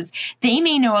areas, they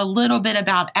may know a little bit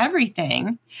about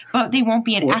everything, but they won't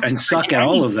be an expert. And suck at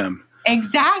all of them.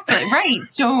 Exactly. Right.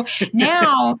 So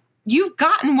now you've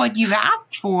gotten what you've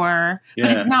asked for, but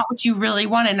it's not what you really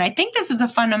wanted. And I think this is a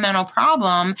fundamental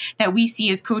problem that we see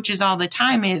as coaches all the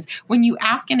time, is when you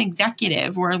ask an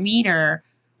executive or a leader,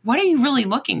 what are you really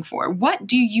looking for? What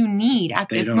do you need at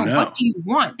this moment? What do you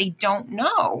want? They don't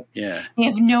know. Yeah. They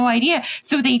have no idea.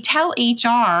 So they tell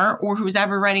HR or who's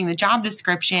ever writing the job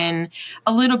description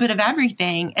a little bit of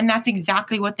everything. And that's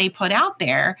exactly what they put out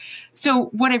there. So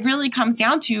what it really comes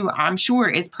down to, I'm sure,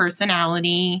 is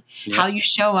personality, how you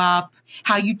show up,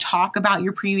 how you talk about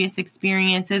your previous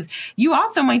experiences. You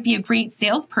also might be a great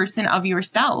salesperson of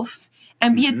yourself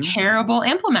and be a terrible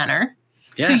implementer.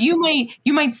 Yeah. So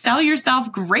you might sell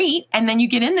yourself great, and then you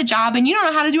get in the job and you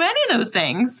don't know how to do any of those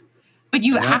things, but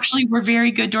you actually were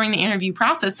very good during the interview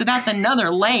process. So that's another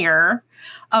layer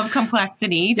of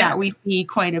complexity that we see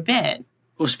quite a bit.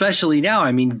 Well, especially now,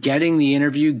 I mean, getting the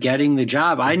interview, getting the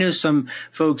job. I know some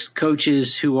folks,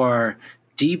 coaches who are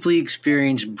deeply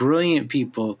experienced, brilliant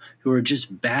people who are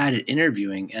just bad at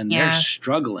interviewing, and they're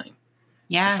struggling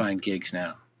to find gigs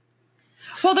now.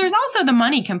 Well, there's also the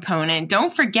money component.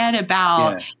 Don't forget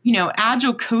about,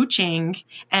 Agile coaching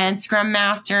and Scrum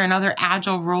Master and other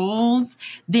Agile roles.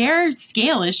 Their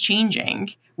scale is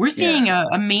changing. We're seeing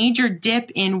a major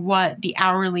dip in what the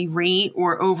hourly rate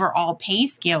or overall pay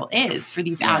scale is for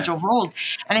these Agile roles.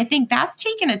 And I think that's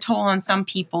taken a toll on some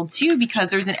people too,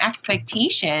 because there's an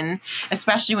expectation,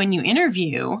 especially when you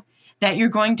interview, that you're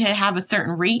going to have a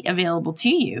certain rate available to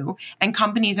you. And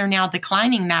companies are now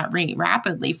declining that rate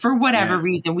rapidly for whatever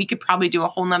reason. We could probably do a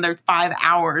whole nother 5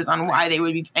 hours on why they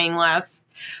would be paying less.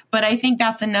 But I think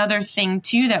that's another thing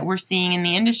too that we're seeing in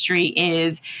the industry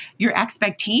is your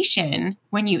expectation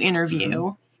when you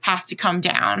interview has to come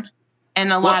down.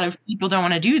 And a lot of people don't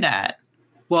want to do that.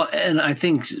 Well, and I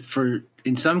think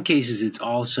in some cases, it's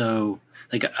also,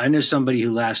 like, I know somebody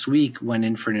who last week went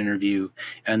in for an interview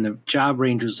and the job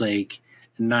range was like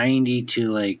 $90,000 to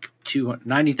like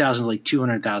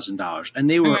 $200,000. And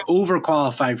they were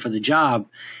overqualified for the job.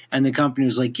 And the company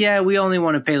was like, yeah, we only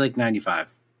want to pay like 95.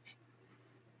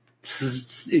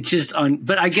 It's just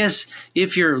but I guess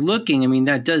if you're looking, I mean,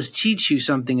 that does teach you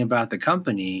something about the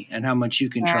company and how much you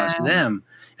can trust them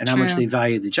and how much they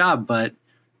value the job. But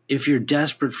if you're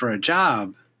desperate for a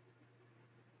job,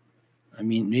 I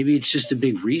mean, maybe it's just a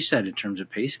big reset in terms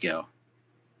of pay scale.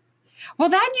 Well,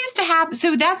 that used to happen.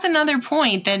 So that's another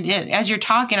point that as you're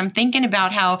talking, I'm thinking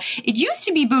about how it used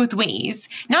to be both ways.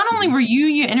 Not only were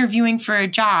you interviewing for a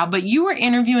job, but you were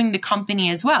interviewing the company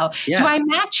as well. Yeah. Do I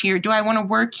match here? Do I want to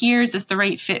work here? Is this the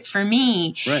right fit for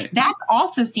me? Right. That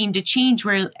also seemed to change,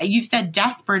 where you've said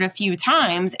desperate a few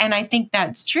times. And I think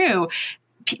that's true.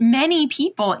 Many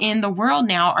people in the world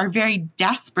now are very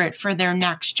desperate for their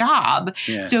next job.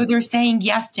 Yeah. So they're saying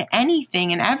yes to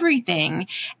anything and everything.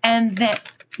 And that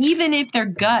even if their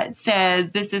gut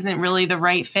says this isn't really the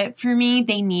right fit for me,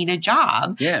 they need a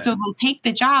job. Yeah. So they'll take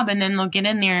the job and then they'll get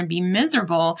in there and be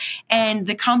miserable. And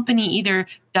the company either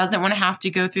doesn't want to have to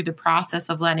go through the process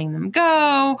of letting them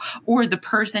go, or the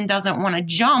person doesn't want to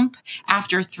jump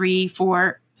after 3,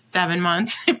 4, 7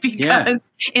 months because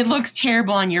it looks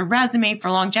terrible on your resume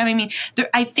for longevity. I mean,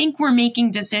 I think we're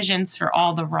making decisions for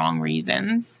all the wrong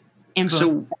reasons in both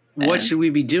senses. What should we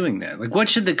be doing then? Like, what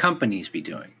should the companies be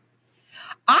doing?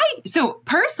 So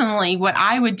personally, what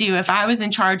I would do if I was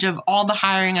in charge of all the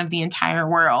hiring of the entire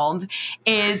world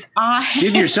is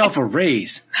give yourself a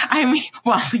raise. I mean,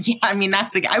 well, yeah, I mean,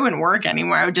 I wouldn't work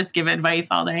anymore. I would just give advice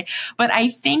all day. But I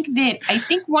think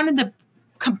one of the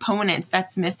components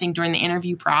that's missing during the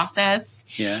interview process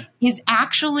is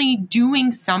actually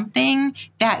doing something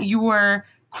that you're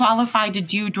qualified to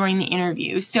do during the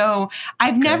interview. So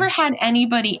I've never had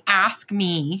anybody ask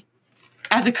me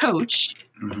as a coach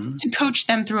to coach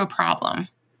them through a problem.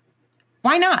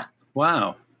 Why not?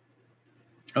 Wow.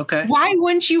 Okay. Why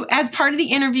wouldn't you, as part of the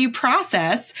interview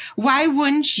process, why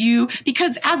wouldn't you,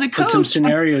 because as a coach, put some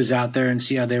scenarios out there and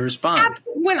see how they respond.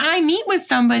 When I meet with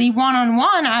somebody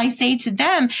one-on-one, I say to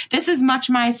them, this is much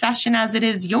my session as it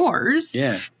is yours.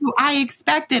 Yeah. So I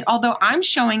expect that although I'm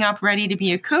showing up ready to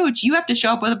be a coach, you have to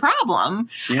show up with a problem.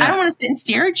 Yeah. I don't want to sit and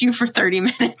stare at you for 30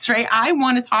 minutes, right? I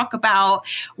want to talk about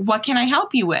what can I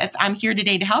help you with? I'm here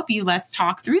today to help you. Let's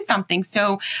talk through something.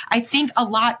 So I think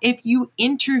if you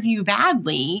interview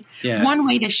badly, one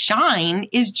way to shine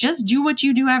is just do what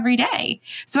you do every day.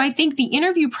 So I think the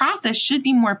interview process should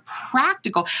be more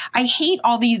practical. I hate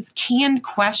all these canned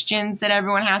questions that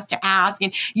everyone has to ask.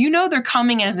 And they're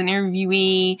coming as an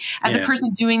interviewee, as a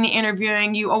person doing the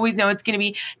interviewing. You always know it's going to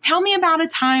be, tell me about a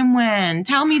time when,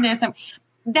 tell me this.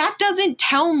 That doesn't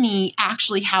tell me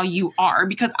actually how you are,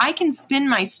 because I can spin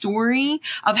my story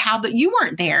of how you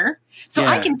weren't there. So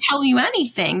I can tell you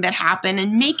anything that happened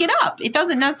and make it up. It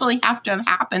doesn't necessarily have to have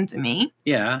happened to me.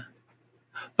 Yeah.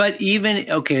 But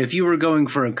if you were going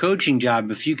for a coaching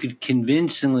job, if you could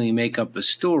convincingly make up a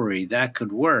story, that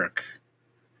could work.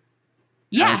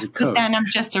 Yes, but then I'm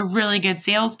just a really good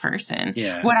salesperson.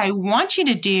 Yeah. What I want you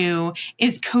to do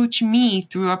is coach me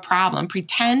through a problem.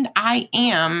 Pretend I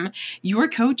am your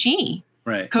coachee.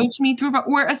 Right. Coach me through,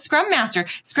 or a scrum master.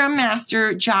 Scrum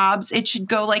master jobs, it should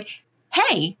go like,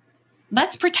 hey,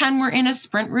 let's pretend we're in a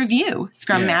sprint review.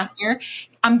 Scrum master,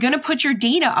 I'm going to put your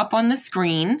data up on the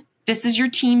screen. This is your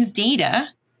team's data.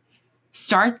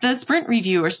 Start the sprint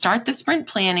review, or start the sprint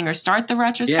planning, or start the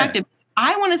retrospective. Yeah.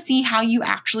 I want to see how you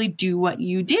actually do what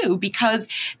you do, because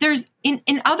there's in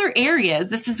other areas,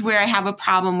 this is where I have a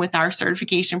problem with our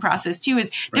certification process too, is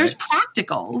there's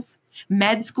practicals.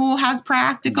 Med school has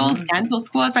practicals, dental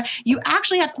school has practicals. You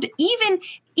actually have to, even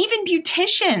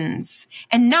beauticians,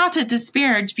 and not to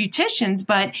disparage beauticians,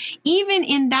 but even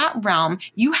in that realm,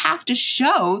 you have to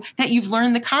show that you've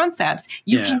learned the concepts.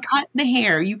 You can cut the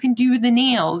hair, you can do the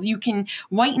nails, you can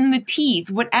whiten the teeth,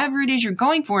 whatever it is you're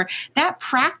going for. That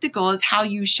practical is how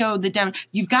you show the demo.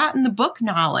 You've gotten the book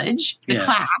knowledge, the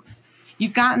class,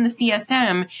 you've gotten the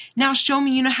CSM. Now show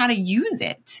me you know how to use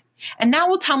it. And that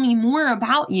will tell me more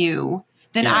about you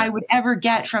than I would ever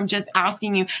get from just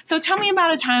asking you. So tell me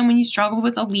about a time when you struggled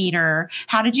with a leader.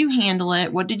 How did you handle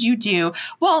it? What did you do?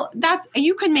 Well,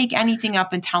 you can make anything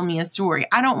up and tell me a story.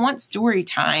 I don't want story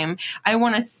time. I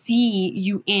want to see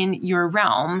you in your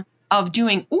realm of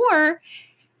doing, or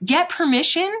get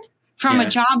permission from a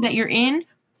job that you're in.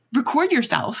 Record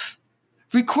yourself.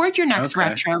 Record your next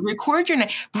retro,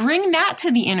 bring that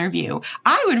to the interview.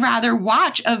 I would rather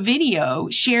watch a video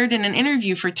shared in an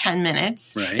interview for 10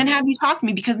 minutes than have you talk to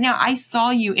me, because now I saw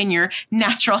you in your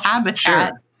natural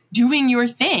habitat doing your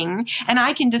thing. And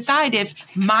I can decide if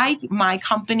my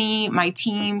company, my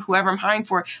team, whoever I'm hiring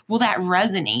for, will that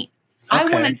resonate? I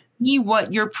want to see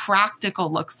what your practical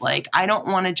looks like. I don't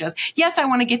want to just, I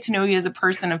want to get to know you as a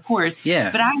person, of course.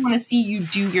 Yeah. But I want to see you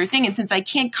do your thing. And since I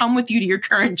can't come with you to your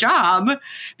current job,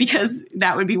 because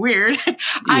that would be weird,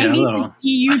 I need to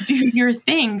see you do your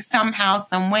thing somehow,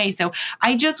 some way. So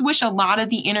I just wish a lot of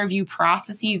the interview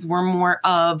processes were more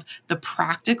of the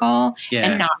practical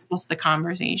and not just the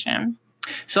conversation.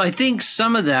 So I think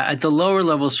some of that at the lower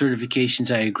level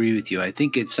certifications, I agree with you. I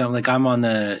think it's like I'm on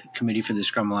the committee for the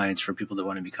Scrum Alliance for people that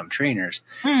want to become trainers,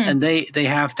 and they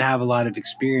have to have a lot of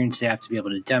experience. They have to be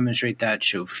able to demonstrate that,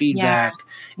 show feedback,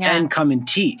 and come and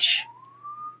teach.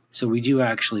 So we do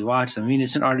actually watch them. I mean,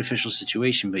 it's an artificial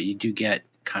situation, but you do get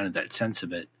kind of that sense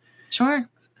of it. Sure.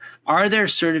 Are there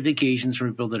certifications for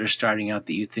people that are starting out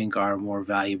that you think are more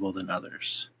valuable than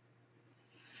others?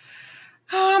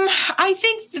 I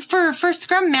think for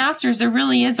Scrum Masters, there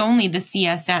really is only the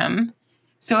CSM.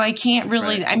 So I can't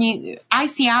really, Right. I mean,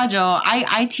 IC Agile,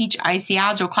 I teach IC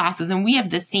Agile classes, and we have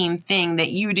the same thing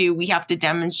that you do. We have to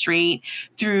demonstrate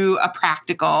through a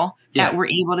practical that we're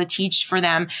able to teach for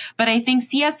them. But I think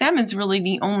CSM is really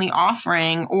the only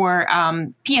offering, or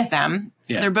PSM.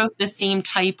 Yeah. They're both the same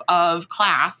type of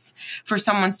class for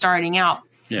someone starting out.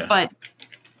 Yeah. But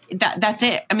that's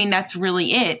it. I mean, that's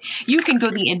really it. You can go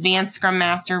the advanced Scrum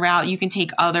Master route. You can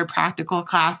take other practical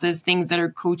classes, things that are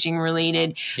coaching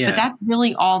related, but that's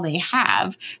really all they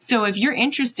have. So if you're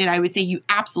interested, I would say you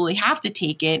absolutely have to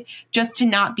take it, just to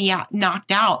not be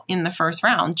knocked out in the first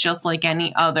round, just like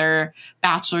any other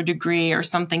bachelor degree or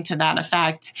something to that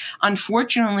effect.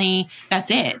 Unfortunately,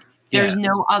 that's it. There's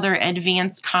no other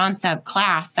advanced concept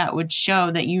class that would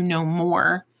show that you know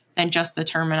more than just the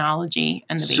terminology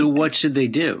and the basics. So what should they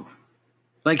do?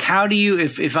 Like, how do you,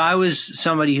 if I was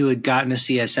somebody who had gotten a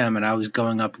CSM and I was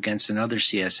going up against another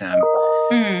CSM,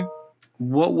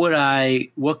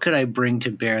 what could I bring to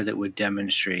bear that would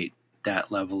demonstrate that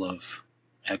level of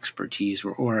expertise,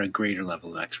 or a greater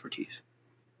level of expertise?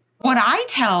 What I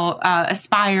tell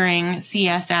aspiring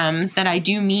CSMs that I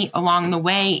do meet along the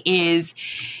way is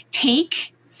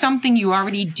take something you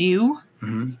already do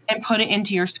and put it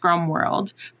into your Scrum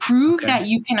world. Prove that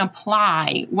you can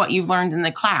apply what you've learned in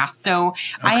the class. So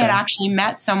I had actually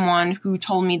met someone who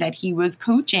told me that he was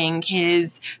coaching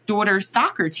his daughter's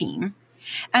soccer team.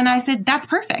 And I said, that's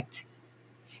perfect.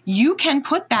 You can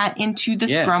put that into the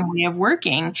Scrum way of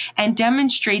working and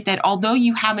demonstrate that although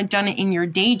you haven't done it in your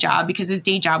day job, because his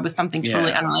day job was something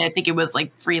totally unrelated. I think it was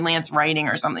like freelance writing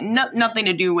or something, nothing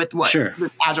to do with what the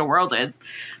Agile world is.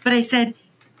 But I said,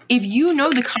 if you know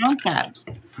the concepts,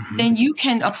 then you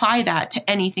can apply that to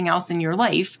anything else in your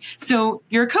life. So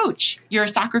you're a coach, you're a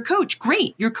soccer coach.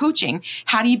 Great. You're coaching.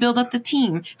 How do you build up the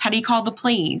team? How do you call the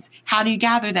plays? How do you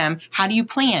gather them? How do you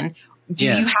plan? Do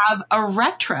you have a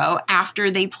retro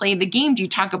after they play the game? Do you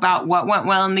talk about what went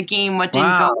well in the game? What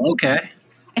didn't go well? Okay.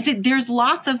 I said, there's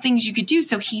lots of things you could do.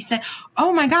 So he said,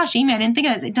 oh my gosh, Amy, I didn't think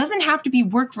of this. It doesn't have to be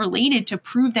work related to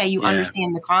prove that you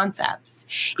understand the concepts.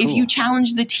 Cool. If you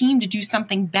challenge the team to do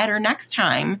something better next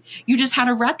time, you just had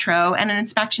a retro and an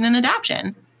inspection and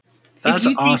adaption. That's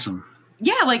awesome.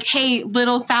 Like, hey,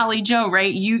 little Sally Joe,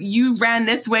 right? You ran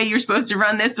this way. You're supposed to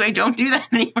run this way. Don't do that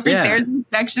anymore. There's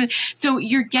inspection. So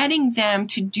you're getting them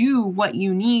to do what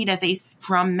you need as a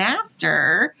Scrum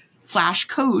Master /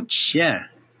 coach. Yeah.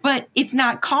 But it's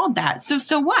not called that.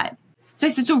 So what? So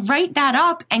I said, so write that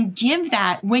up and give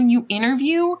that when you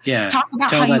interview. Talk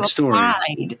about how you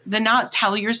applied not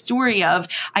tell your story of,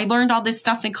 I learned all this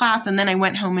stuff in class and then I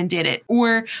went home and did it.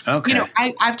 Or,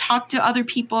 I've talked to other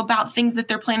people about things that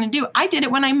they're planning to do. I did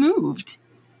it when I moved.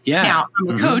 Now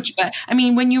I'm a coach, but I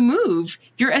mean, when you move,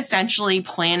 you're essentially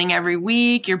planning every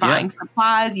week. You're buying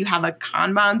supplies. You have a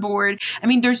Kanban board. I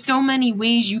mean, there's so many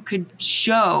ways you could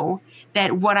show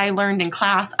that what I learned in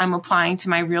class, I'm applying to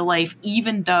my real life,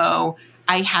 even though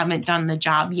I haven't done the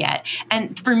job yet.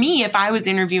 And for me, if I was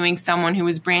interviewing someone who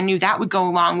was brand new, that would go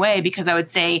a long way, because I would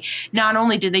say, not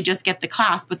only did they just get the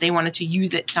class, but they wanted to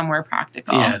use it somewhere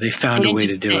practical. Yeah, they found a way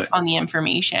to do it. On the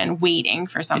information, waiting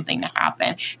for something to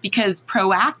happen, because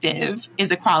proactive is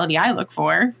a quality I look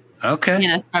for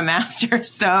in a Scrum Master.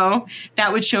 So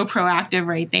that would show proactive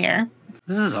right there.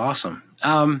 This is awesome.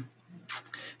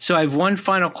 So I have one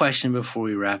final question before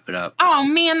we wrap it up. Oh,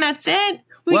 man, that's it?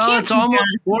 It's almost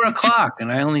 4 o'clock,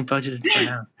 and I only budgeted for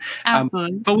now.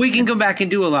 Absolutely. But we can go back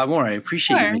and do a lot more. I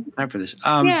appreciate you making time for this.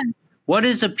 What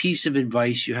is a piece of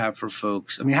advice you have for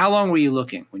folks? I mean, how long were you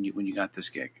looking when you got this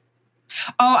gig?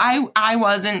 Oh, I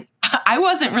wasn't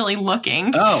really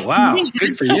looking. Oh, wow.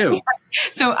 Good for you.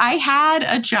 So I had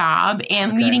a job,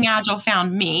 and Leading Agile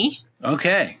found me.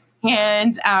 Okay.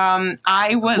 And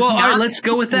I was all right, let's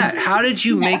go with that. How did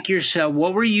you make yourself,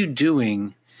 what were you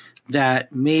doing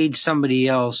that made somebody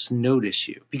else notice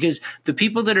you? Because the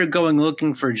people that are going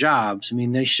looking for jobs, I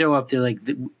mean, they show up, they're like,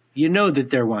 that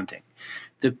they're wanting.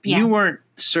 You weren't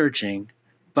searching,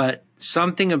 but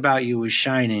something about you was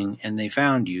shining and they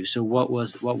found you. So what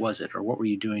was it, or what were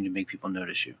you doing to make people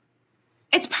notice you?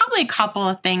 It's probably a couple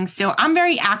of things. So I'm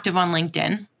very active on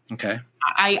LinkedIn. Okay.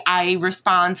 I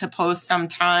respond to posts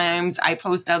sometimes. I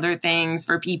post other things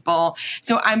for people.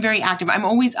 So I'm very active. I'm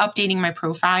always updating my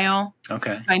profile.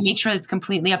 Okay. So I make sure it's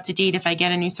completely up to date if I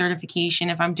get a new certification,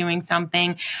 if I'm doing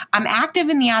something. I'm active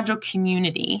in the Agile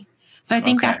community. So I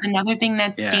think that's another thing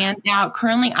that stands out.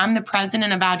 Currently, I'm the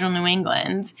president of Agile New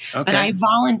England, but I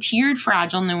volunteered for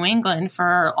Agile New England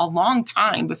for a long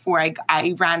time before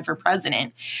I ran for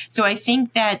president. So I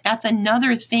think that that's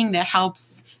another thing that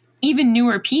helps even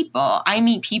newer people. I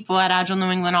meet people at Agile New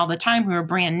England all the time who are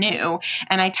brand new,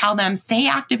 and I tell them, stay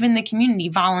active in the community,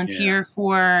 volunteer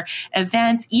for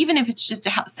events, even if it's just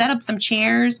to set up some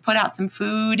chairs, put out some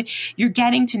food. You're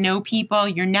getting to know people,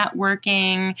 you're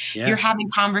networking, you're having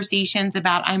conversations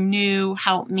about, I'm new,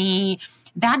 help me.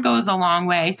 That goes a long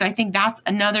way. So I think that's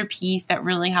another piece that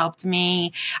really helped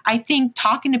me. I think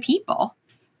talking to people.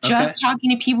 Just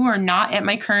talking to people who are not at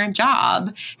my current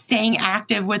job, staying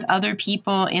active with other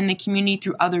people in the community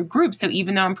through other groups. So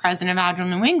even though I'm president of Agile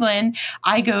New England,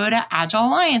 I go to Agile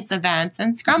Alliance events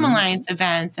and Scrum Alliance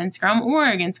events and Scrum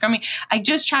Org and Scrum. I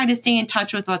just try to stay in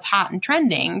touch with what's hot and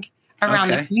trending around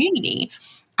the community.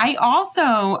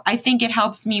 I think it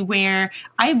helps me where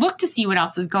I look to see what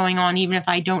else is going on, even if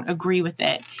I don't agree with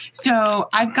it. So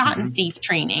I've gotten safe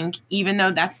training, even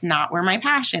though that's not where my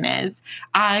passion is.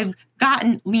 I've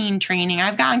gotten lean training.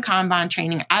 I've gotten Kanban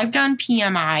training. I've done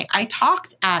PMI. I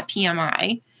talked at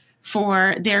PMI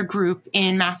for their group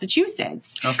in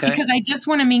Massachusetts because I just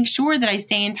want to make sure that I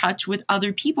stay in touch with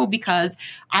other people because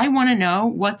I want to know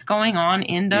what's going on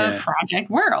in the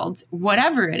project world,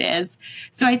 whatever it is.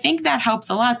 So I think that helps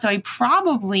a lot. So I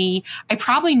probably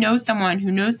know someone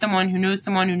who knows someone who knows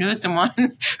someone who knows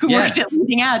someone who worked at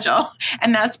Leading Agile.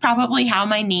 And that's probably how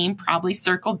my name probably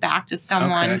circled back to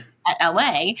someone at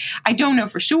LA. I don't know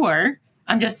for sure.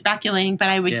 I'm just speculating, but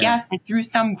I would guess that through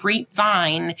some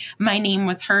grapevine, my name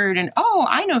was heard and, oh,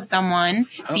 I know someone,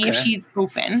 see if she's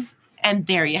open. And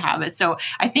there you have it. So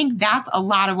I think that's a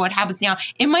lot of what happens now.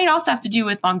 It might also have to do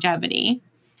with longevity.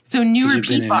 So newer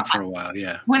people, been in it for a while,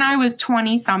 when I was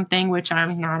 20 something, which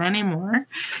I'm not anymore,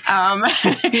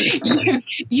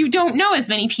 you don't know as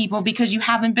many people because you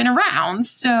haven't been around.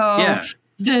 So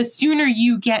the sooner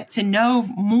you get to know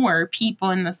more people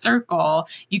in the circle,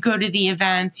 you go to the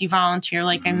events, you volunteer,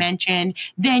 like I mentioned,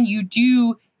 then you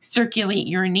do circulate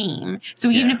your name.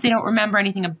 So even if they don't remember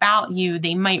anything about you,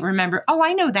 they might remember, oh,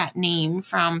 I know that name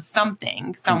from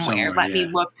something somewhere. Let me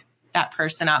look that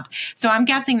person up. So I'm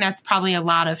guessing that's probably a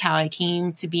lot of how I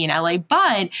came to be in LA.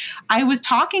 But I was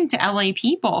talking to LA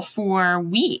people for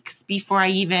weeks before I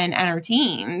even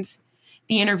entertained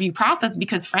the interview process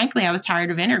because frankly, I was tired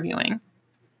of interviewing.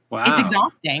 Wow. It's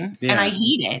exhausting and I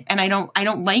hate it. And I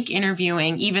don't like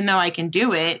interviewing, even though I can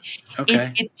do it.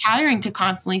 It's tiring to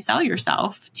constantly sell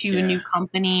yourself to a new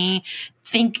company.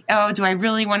 Think, oh, do I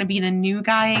really want to be the new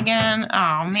guy again?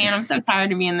 Oh man, I'm so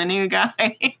tired of being the new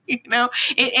guy.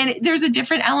 There's a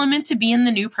different element to being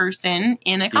the new person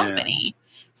in a company.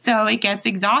 So it gets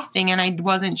exhausting and I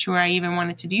wasn't sure I even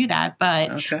wanted to do that.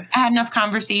 But I had enough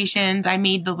conversations. I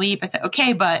made the leap. I said,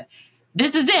 okay, but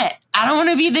this is it. I don't want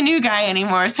to be the new guy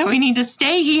anymore. So we need to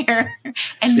stay here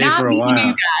and not be the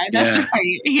new guy. That's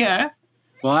right. Yeah.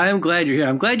 Well, I'm glad you're here.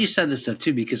 I'm glad you said this stuff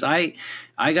too, because I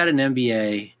got an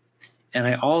MBA and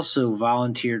I also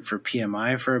volunteered for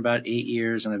PMI for about 8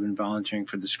 years. And I've been volunteering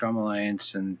for the Scrum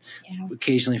Alliance and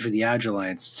occasionally for the Agile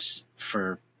Alliance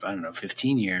for,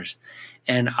 15 years.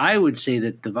 And I would say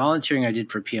that the volunteering I did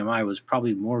for PMI was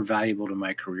probably more valuable to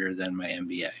my career than my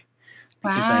MBA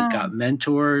because I got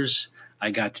mentors. I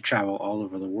got to travel all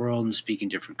over the world and speak in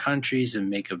different countries and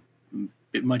make a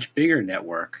much bigger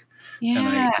network.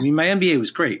 Yeah. And my MBA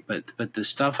was great, but the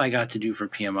stuff I got to do for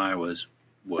PMI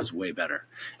was way better.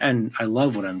 And I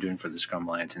love what I'm doing for the Scrum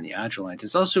Alliance and the Agile Alliance.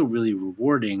 It's also really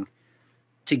rewarding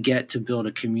to get to build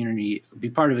a community, be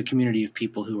part of a community of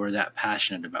people who are that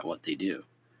passionate about what they do,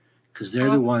 because they're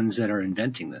the ones that are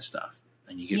inventing this stuff,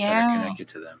 and you get better connected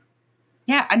to them.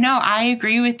 Yeah, no, I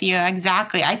agree with you.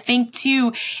 Exactly. I think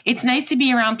too, it's nice to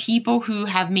be around people who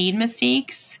have made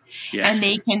mistakes and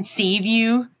they can save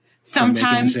you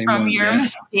sometimes from your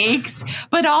mistakes,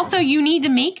 but also you need to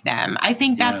make them. I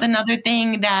think that's another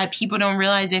thing that people don't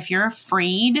realize. If you're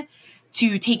afraid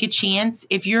to take a chance,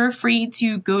 if you're afraid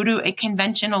to go to a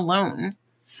convention alone,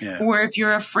 or if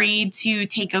you're afraid to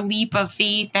take a leap of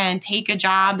faith and take a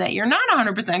job that you're not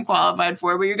 100% qualified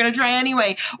for, but you're going to try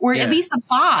anyway, or at least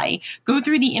apply, go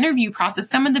through the interview process.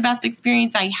 Some of the best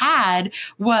experience I had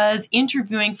was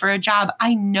interviewing for a job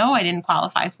I know I didn't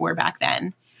qualify for back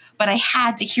then, but I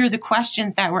had to hear the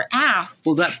questions that were asked.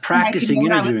 Well, that practicing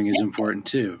interviewing is important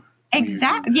too.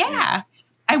 Exactly. Yeah.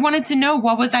 I wanted to know,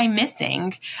 what was I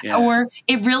missing? Or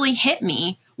it really hit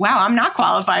me. Wow, I'm not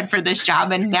qualified for this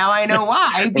job. And now I know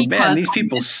why. Because man, these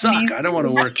people suck. I don't want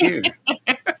to work here.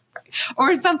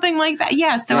 Or something like that.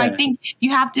 Yeah. So I think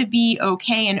you have to be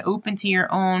okay and open to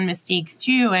your own mistakes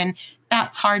too. And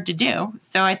that's hard to do.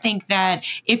 So I think that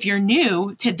if you're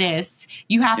new to this,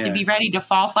 you have to be ready to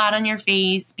fall flat on your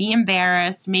face, be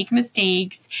embarrassed, make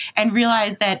mistakes, and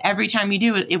realize that every time you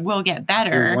do it, it will get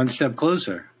better. You're one step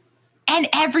closer. And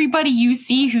everybody you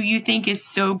see who you think is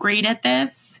so great at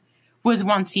this was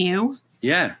once you.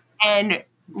 Yeah. And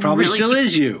probably really still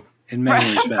is you in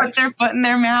many respects. Put their foot in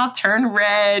their mouth, turn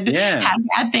red, yeah. had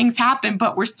bad things happen,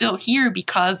 but we're still here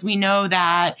because we know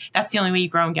that that's the only way you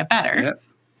grow and get better. Yep.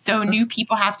 So new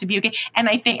people have to be okay. And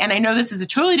I know this is a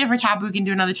totally different topic we can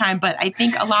do another time, but I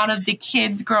think a lot of the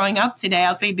kids growing up today,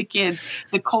 I'll say the kids,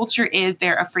 the culture is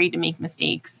they're afraid to make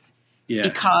mistakes. Yeah.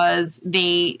 Because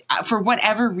they, for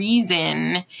whatever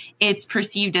reason, it's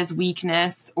perceived as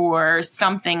weakness or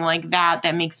something like that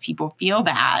that makes people feel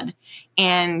bad.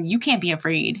 And you can't be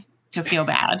afraid to feel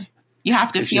bad. You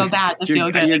have to feel bad to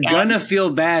feel good. You're going to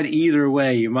feel bad either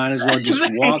way. You might as well just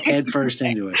walk headfirst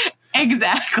into it.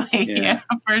 Exactly. Yeah,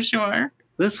 for sure.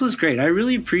 This was great. I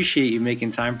really appreciate you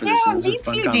making time for this. Yeah, me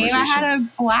too, Dave. I had a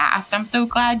blast. I'm so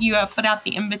glad you put out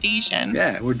the invitation.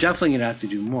 Yeah, we're definitely going to have to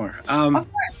do more. Of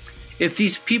course. If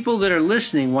these people that are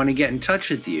listening want to get in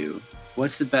touch with you,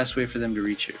 what's the best way for them to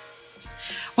reach you?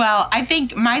 Well, I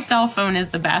think my cell phone is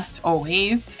the best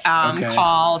always.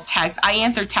 Call, text. I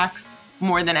answer texts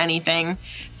more than anything,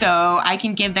 so I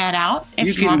can give that out.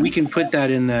 If you want. We can put that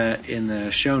in the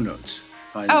show notes.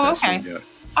 Okay.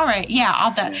 All right. Yeah,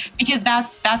 I'll do it because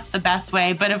that's the best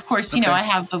way. But of course, you know, I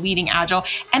have the Leading Agile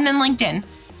and then LinkedIn.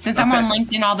 Since I'm on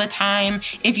LinkedIn all the time,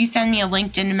 if you send me a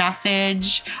LinkedIn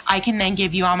message, I can then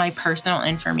give you all my personal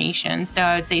information. So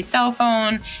I'd say cell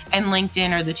phone and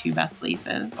LinkedIn are the two best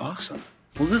places. Awesome.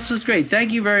 Well, this was great.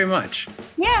 Thank you very much.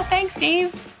 Yeah, thanks,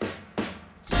 Dave.